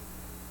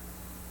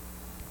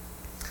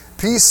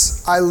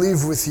 Peace I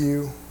leave with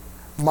you.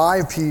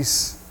 My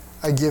peace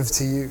I give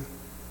to you.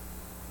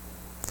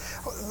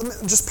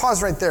 Just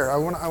pause right there. I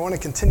want to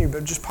continue,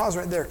 but just pause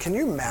right there. Can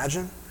you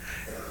imagine?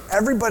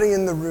 Everybody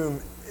in the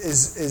room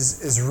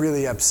is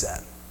really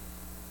upset.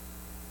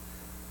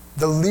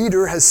 The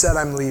leader has said,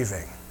 I'm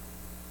leaving.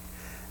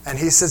 And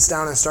he sits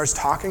down and starts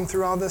talking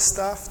through all this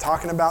stuff,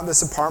 talking about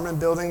this apartment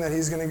building that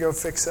he's going to go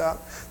fix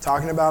up,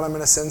 talking about I'm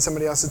going to send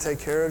somebody else to take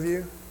care of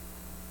you.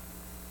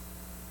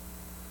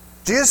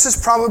 Jesus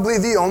is probably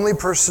the only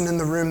person in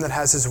the room that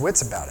has his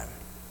wits about him.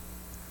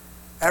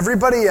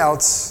 Everybody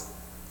else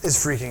is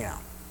freaking out.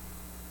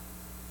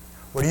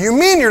 What do you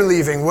mean you're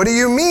leaving? What do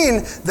you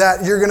mean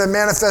that you're going to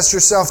manifest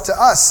yourself to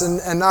us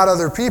and not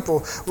other people?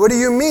 What do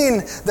you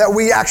mean that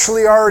we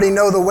actually already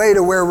know the way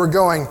to where we're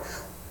going?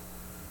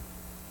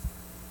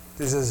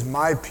 He says,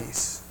 my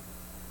peace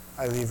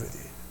I leave with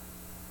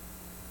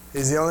you.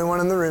 He's the only one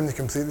in the room that's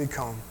completely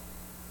calm.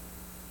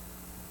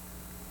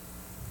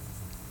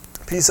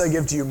 Peace I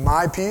give to you,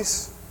 my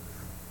peace,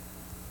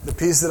 the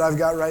peace that I've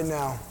got right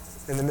now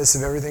in the midst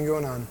of everything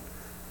going on,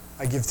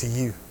 I give to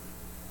you.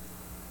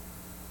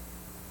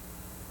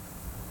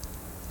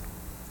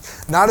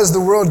 Not as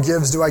the world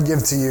gives do I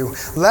give to you.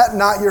 Let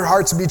not your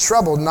hearts be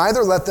troubled,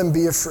 neither let them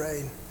be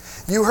afraid.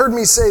 You heard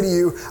me say to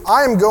you,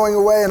 I am going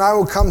away and I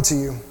will come to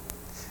you.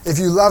 If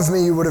you loved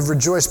me, you would have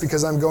rejoiced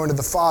because I'm going to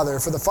the Father,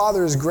 for the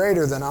Father is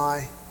greater than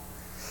I.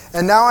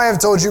 And now I have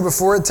told you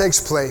before it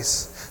takes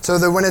place, so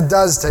that when it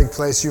does take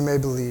place, you may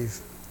believe.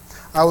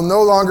 I will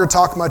no longer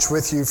talk much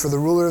with you, for the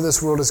ruler of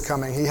this world is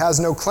coming. He has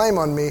no claim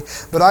on me,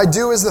 but I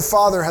do as the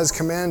Father has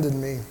commanded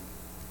me,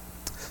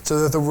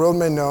 so that the world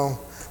may know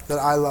that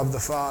I love the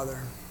Father.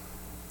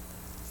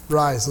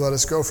 Rise, let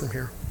us go from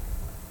here.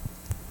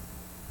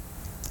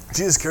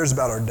 Jesus cares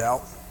about our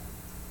doubt.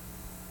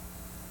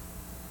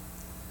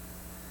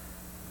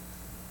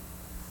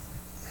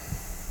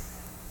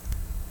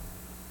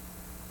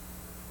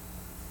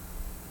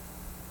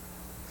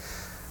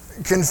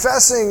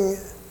 Confessing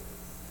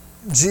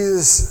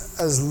Jesus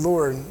as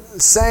Lord,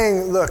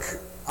 saying, look,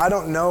 I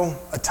don't know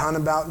a ton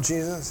about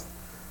Jesus.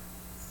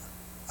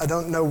 I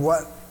don't know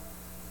what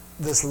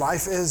this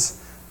life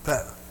is,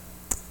 but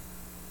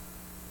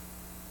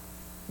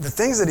the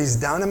things that he's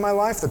done in my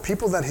life, the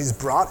people that he's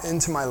brought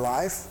into my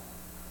life,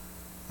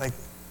 like,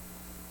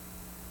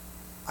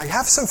 I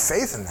have some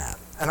faith in that.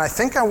 And I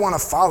think I want to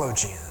follow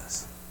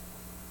Jesus.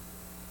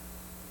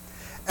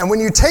 And when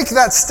you take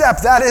that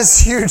step, that is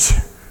huge.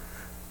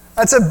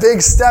 That's a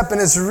big step,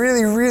 and it's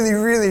really, really,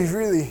 really,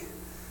 really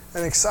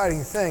an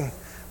exciting thing.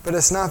 But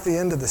it's not the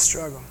end of the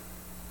struggle.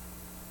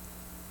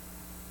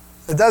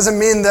 It doesn't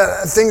mean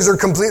that things are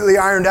completely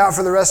ironed out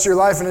for the rest of your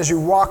life, and as you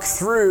walk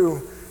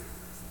through,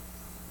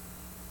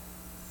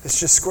 it's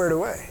just squared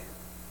away.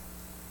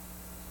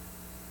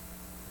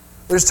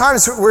 There's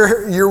times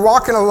where you're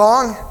walking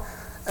along,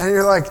 and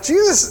you're like,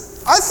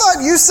 Jesus, I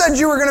thought you said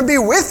you were going to be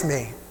with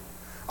me.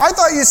 I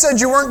thought you said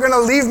you weren't going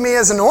to leave me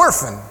as an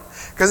orphan.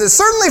 Because it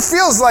certainly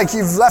feels like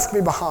you've left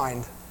me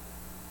behind.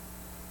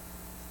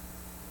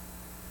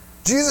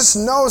 Jesus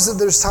knows that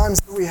there's times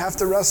that we have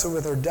to wrestle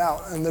with our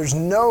doubt. And there's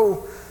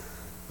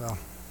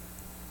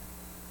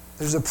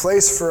a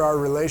place for our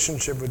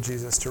relationship with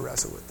Jesus to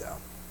wrestle with doubt.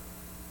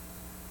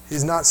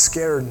 He's not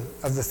scared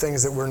of the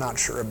things that we're not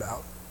sure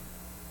about.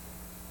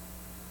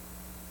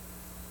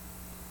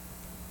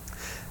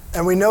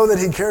 And we know that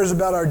he cares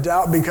about our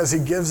doubt because he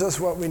gives us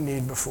what we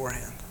need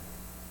beforehand.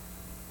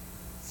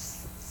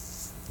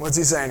 What's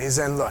he saying? He's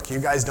saying, look, you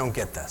guys don't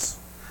get this.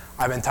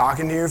 I've been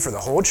talking to you for the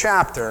whole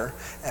chapter,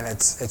 and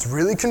it's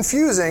really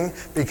confusing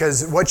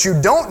because what you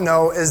don't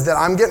know is that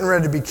I'm getting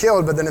ready to be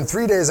killed, but then in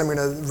 3 days I'm going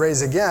to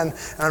raise again,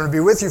 and I'm going to be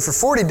with you for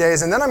 40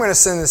 days, and then I'm going to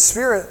send the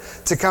Spirit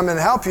to come and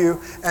help you,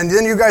 and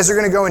then you guys are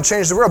going to go and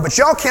change the world. But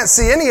y'all can't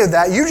see any of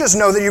that. You just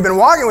know that you've been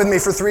walking with me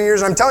for 3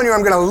 years, and I'm telling you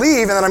I'm going to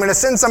leave, and then I'm going to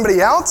send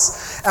somebody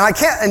else,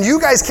 and you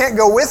guys can't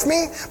go with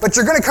me, but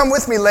you're going to come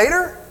with me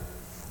later?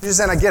 You're just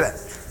saying, I get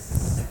it.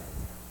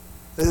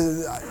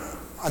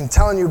 I'm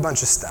telling you a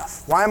bunch of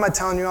stuff. Why am I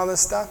telling you all this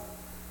stuff?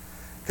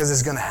 Because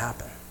it's going to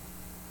happen.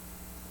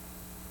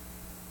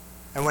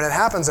 And when it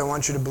happens, I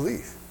want you to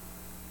believe.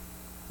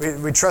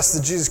 We trust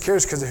that Jesus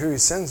cares because of who he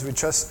sends. We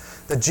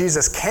trust that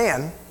Jesus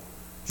can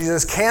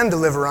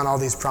deliver on all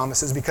these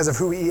promises because of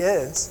who he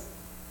is.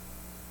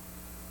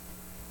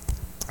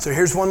 So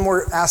here's one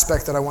more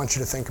aspect that I want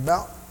you to think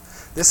about.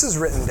 This is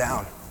written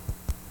down.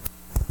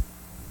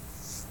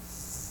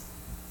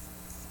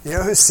 You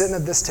know who's sitting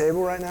at this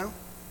table right now?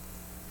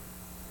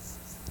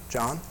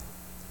 John.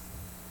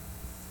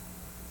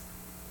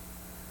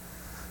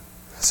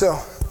 So,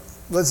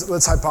 let's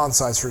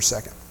hypothesize for a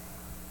second.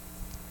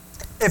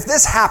 If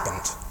this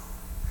happened,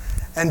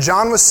 and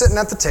John was sitting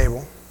at the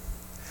table,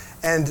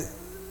 and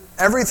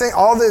everything,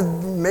 all the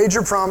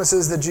major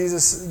promises that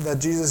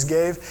Jesus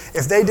gave,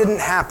 if they didn't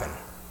happen,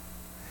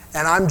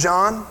 and I'm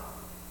John,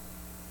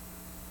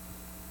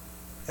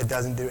 it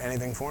doesn't do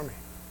anything for me.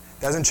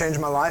 It doesn't change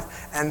my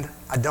life, and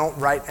I don't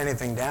write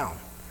anything down.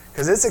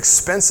 Because it's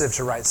expensive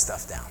to write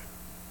stuff down.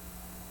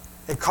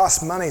 It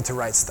costs money to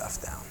write stuff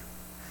down.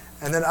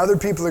 And then other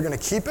people are going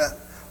to keep it.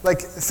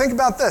 Like, think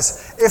about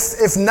this.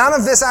 If none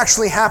of this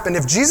actually happened,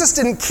 if Jesus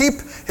didn't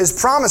keep his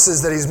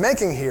promises that he's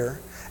making here,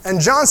 and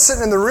John's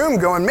sitting in the room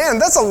going, man,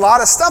 that's a lot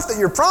of stuff that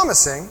you're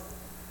promising.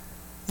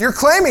 You're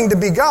claiming to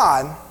be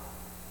God.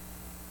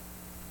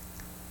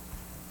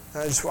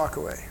 And I just walk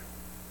away.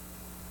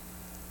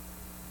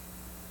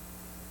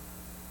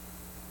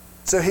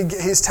 So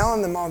he's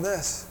telling them all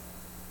this.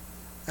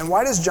 And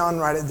why does John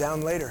write it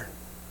down later?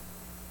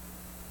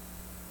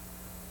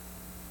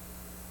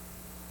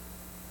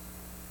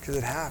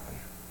 Because it happened.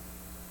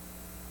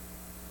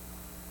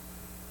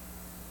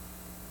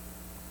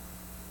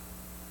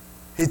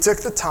 He took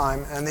the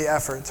time and the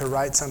effort to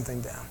write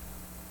something down.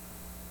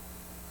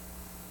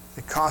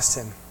 It cost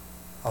him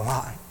a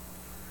lot.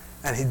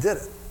 And he did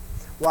it.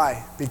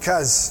 Why?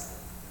 Because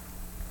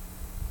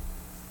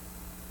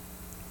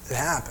it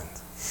happened.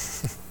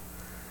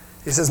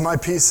 He says, my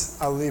peace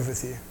I'll leave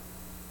with you.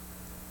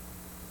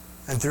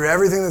 And through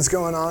everything that's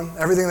going on,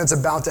 everything that's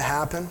about to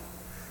happen,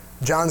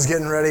 John's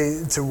getting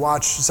ready to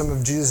watch some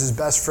of Jesus'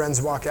 best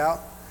friends walk out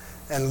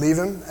and leave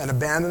him and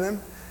abandon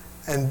him.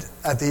 And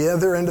at the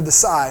other end of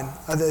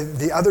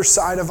the other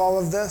side of all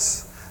of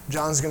this,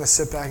 John's going to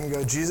sit back and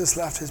go, Jesus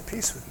left his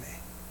peace with me.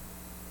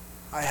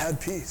 I had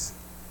peace.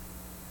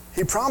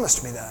 He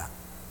promised me that.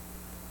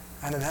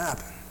 And it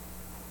happened.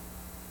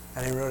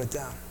 And he wrote it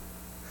down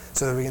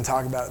so that we can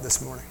talk about it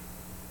this morning.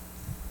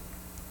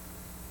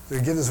 So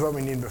he gives us what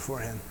we need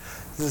beforehand.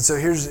 So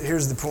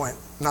here's the point.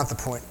 Not the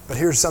point, but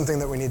here's something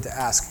that we need to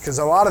ask. Because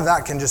a lot of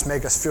that can just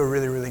make us feel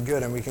really, really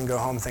good, and we can go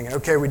home thinking,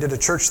 okay, we did a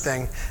church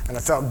thing, and I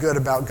felt good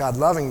about God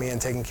loving me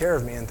and taking care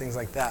of me and things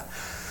like that.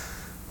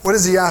 What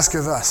does he ask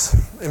of us?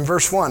 In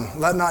verse 1,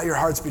 let not your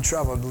hearts be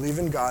troubled. Believe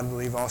in God,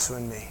 believe also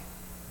in me.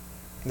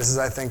 This is,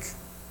 I think,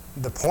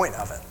 the point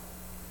of it.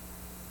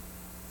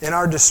 In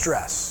our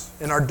distress,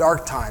 in our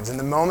dark times, in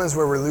the moments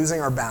where we're losing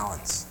our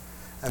balance,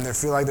 and there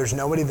feel like there's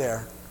nobody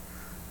there,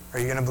 are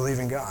you going to believe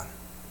in God?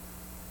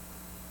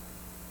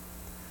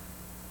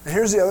 And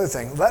here's the other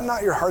thing. Let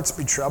not your hearts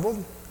be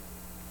troubled.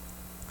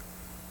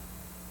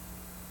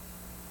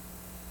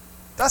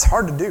 That's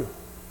hard to do.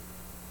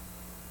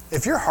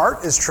 If your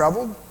heart is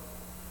troubled,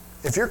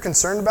 if you're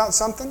concerned about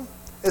something,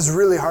 it's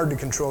really hard to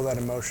control that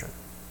emotion.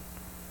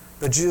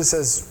 But Jesus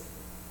says,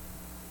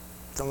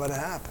 don't let it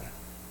happen.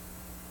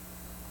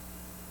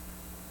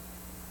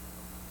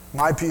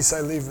 My peace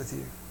I leave with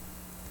you.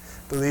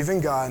 Believe in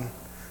God,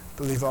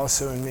 believe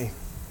also in me.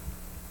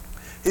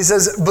 He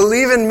says,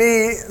 believe in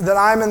me that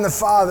I'm in the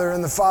Father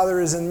and the Father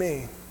is in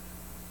me.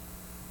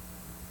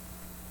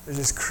 There's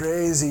this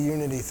crazy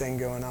unity thing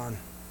going on,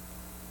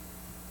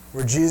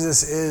 where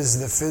Jesus is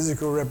the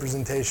physical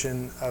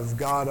representation of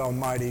God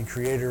Almighty,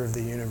 creator of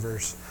the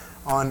universe,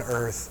 on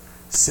earth,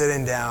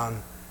 sitting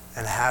down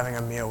and having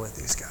a meal with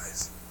these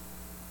guys.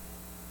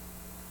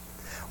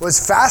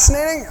 What's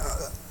fascinating,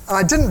 and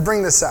I didn't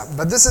bring this up,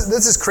 but this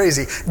is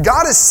crazy.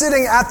 God is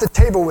sitting at the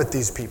table with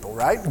these people,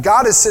 right?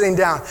 God is sitting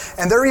down,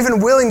 and they're even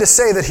willing to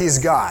say that he's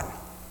God.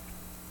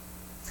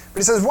 But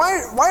he says,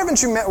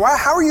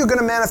 how are you going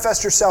to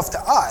manifest yourself to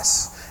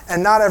us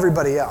and not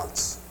everybody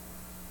else?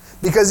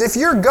 Because if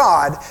you're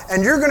God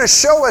and you're going to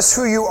show us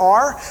who you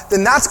are,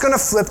 then that's going to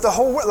flip the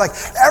whole world. Like,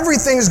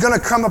 everything's going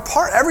to come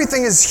apart.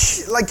 Everything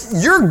is like,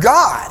 you're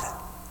God.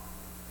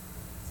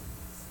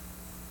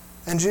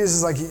 And Jesus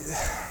is like,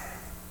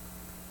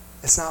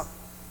 that's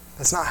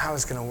not how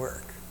it's going to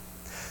work.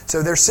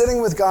 So they're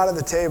sitting with God at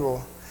the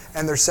table,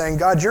 and they're saying,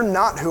 God, you're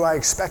not who I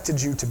expected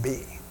you to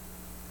be.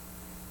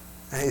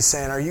 And he's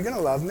saying, are you going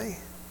to love me?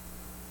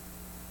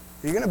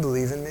 Are you going to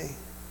believe in me?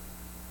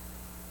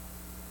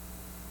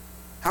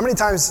 How many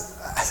times,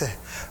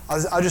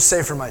 I'll just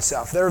say for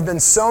myself, there have been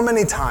so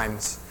many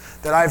times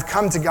that I've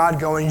come to God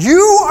going,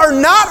 you are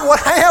not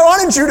what I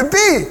wanted you to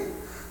be.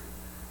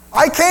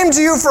 I came to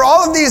you for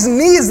all of these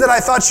needs that I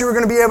thought you were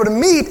going to be able to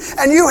meet,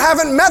 and you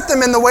haven't met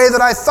them in the way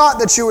that I thought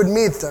that you would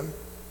meet them.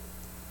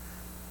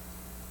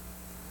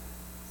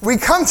 We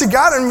come to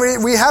God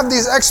and we have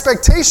these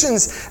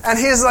expectations, and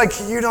he's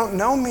like, you don't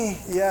know me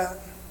yet.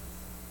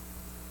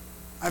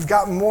 I've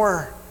got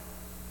more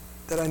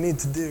that I need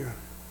to do.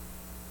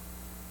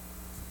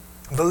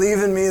 Believe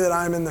in me that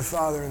I'm in the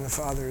Father and the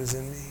Father is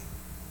in me.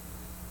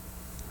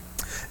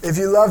 If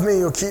you love me,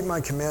 you'll keep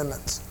my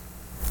commandments.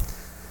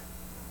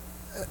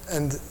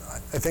 And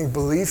I think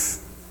belief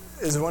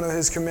is one of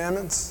his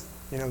commandments.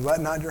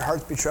 Let not your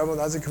hearts be troubled.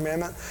 That's a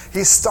commandment.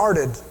 He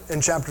started in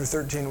chapter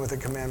 13 with a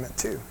commandment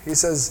too. He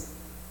says,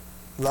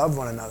 love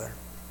one another.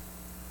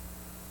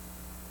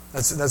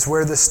 That's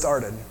where this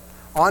started.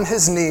 On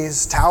his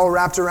knees, towel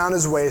wrapped around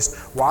his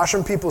waist,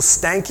 washing people's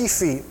stanky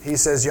feet, he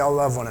says, y'all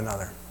love one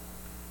another.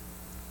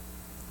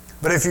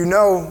 But if you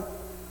know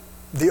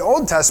the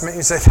Old Testament,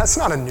 you say, that's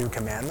not a new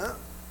commandment.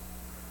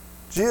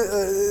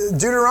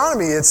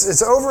 Deuteronomy,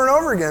 it's over and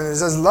over again. It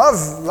says,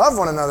 love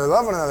one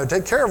another,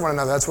 take care of one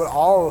another. That's what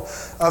all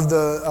of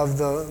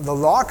the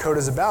law code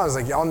is about. It's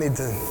like, y'all need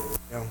to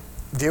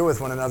deal with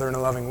one another in a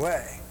loving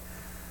way.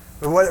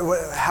 But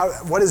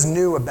what is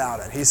new about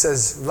it? He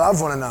says,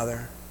 love one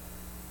another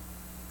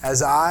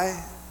as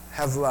I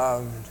have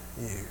loved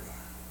you.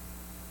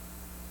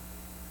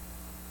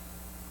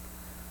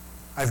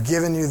 I've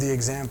given you the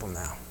example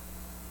now.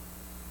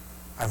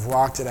 I've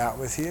walked it out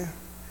with you.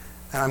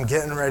 And I'm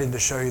getting ready to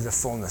show you the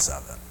fullness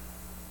of it.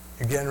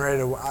 You're getting ready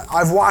to...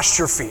 I've washed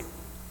your feet.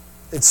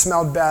 It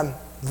smelled bad,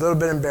 a little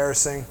bit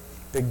embarrassing,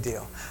 big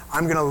deal.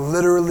 I'm going to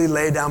literally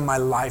lay down my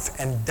life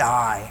and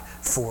die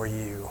for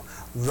you.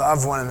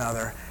 Love one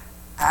another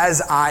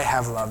as I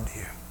have loved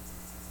you.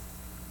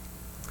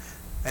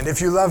 And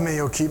if you love me,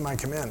 you'll keep my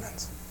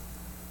commandments.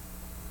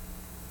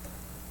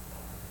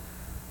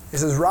 He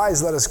says,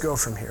 rise, let us go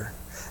from here.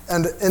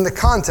 And in the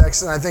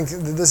context, and I think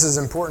this is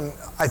important,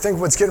 I think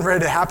what's getting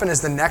ready to happen is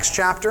the next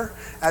chapter,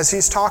 as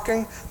he's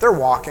talking, they're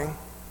walking.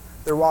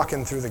 They're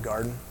walking through the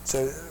garden.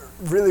 So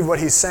really what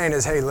he's saying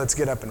is, hey, let's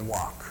get up and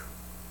walk.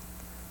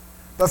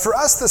 But for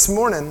us this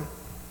morning,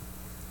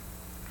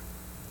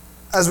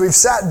 as we've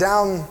sat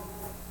down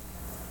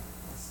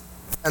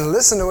and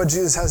listened to what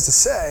Jesus has to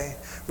say,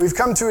 we've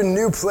come to a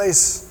new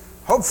place,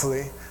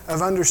 hopefully,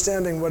 of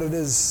understanding what it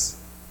is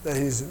that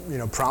he's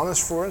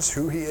promised for us,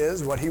 who he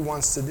is, what he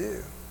wants to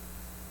do.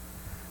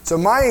 So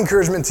my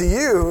encouragement to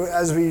you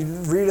as we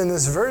read in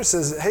this verse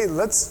is, hey,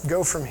 let's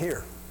go from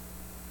here.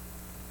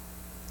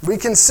 We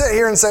can sit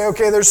here and say,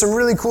 okay, there's some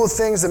really cool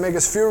things that make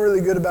us feel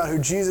really good about who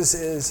Jesus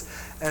is,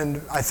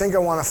 and I think I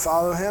want to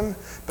follow him.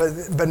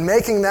 But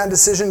making that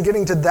decision,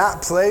 getting to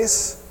that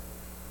place,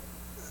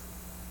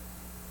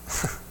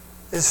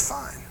 is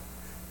fine.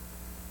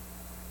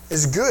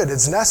 Is good,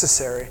 it's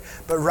necessary.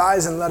 But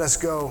rise and let us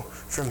go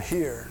from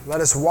here.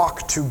 Let us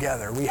walk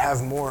together. We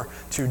have more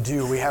to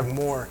do. We have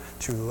more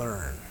to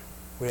learn.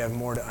 We have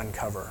more to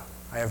uncover.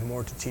 I have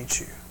more to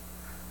teach you.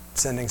 I'm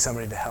sending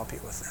somebody to help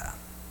you with that.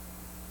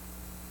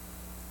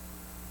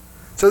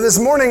 So this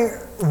morning,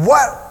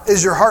 what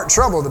is your heart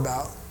troubled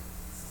about?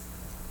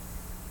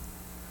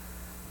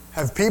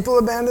 Have people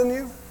abandoned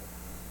you?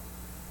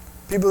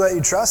 People that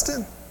you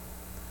trusted?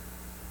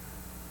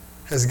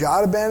 Has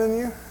God abandoned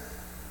you?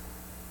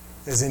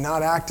 Is he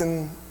not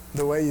acting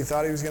the way you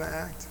thought he was going to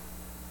act?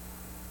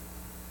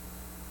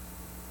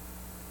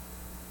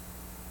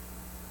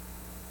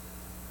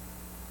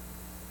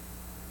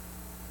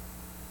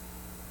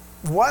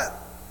 What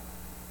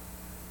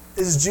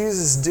is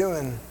Jesus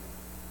doing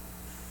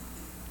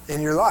in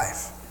your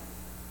life?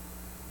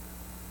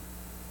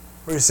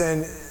 Where you're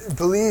saying,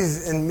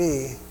 believe in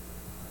me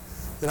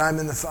that I'm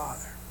in the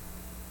Father.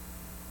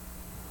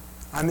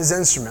 I'm his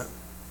instrument.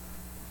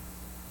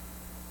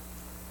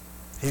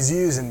 He's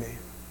using me.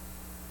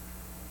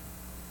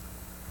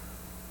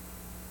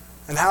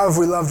 And how have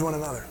we loved one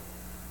another?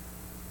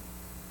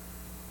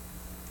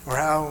 Or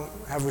how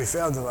have we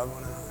failed to love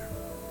one another?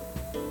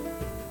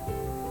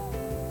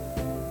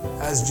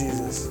 As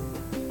Jesus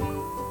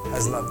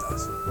has loved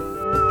us.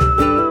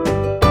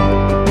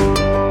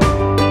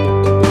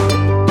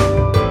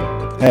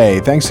 Hey,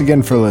 thanks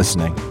again for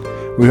listening.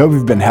 We hope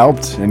you've been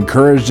helped,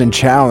 encouraged, and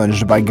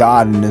challenged by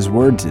God and his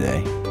word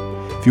today.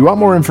 If you want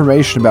more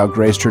information about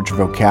Grace Church of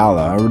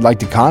Ocala or would like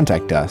to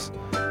contact us,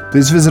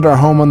 please visit our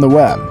home on the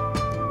web,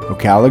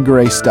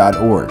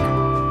 ocalagrace.org.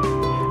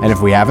 And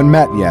if we haven't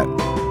met yet,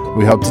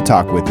 we hope to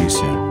talk with you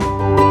soon.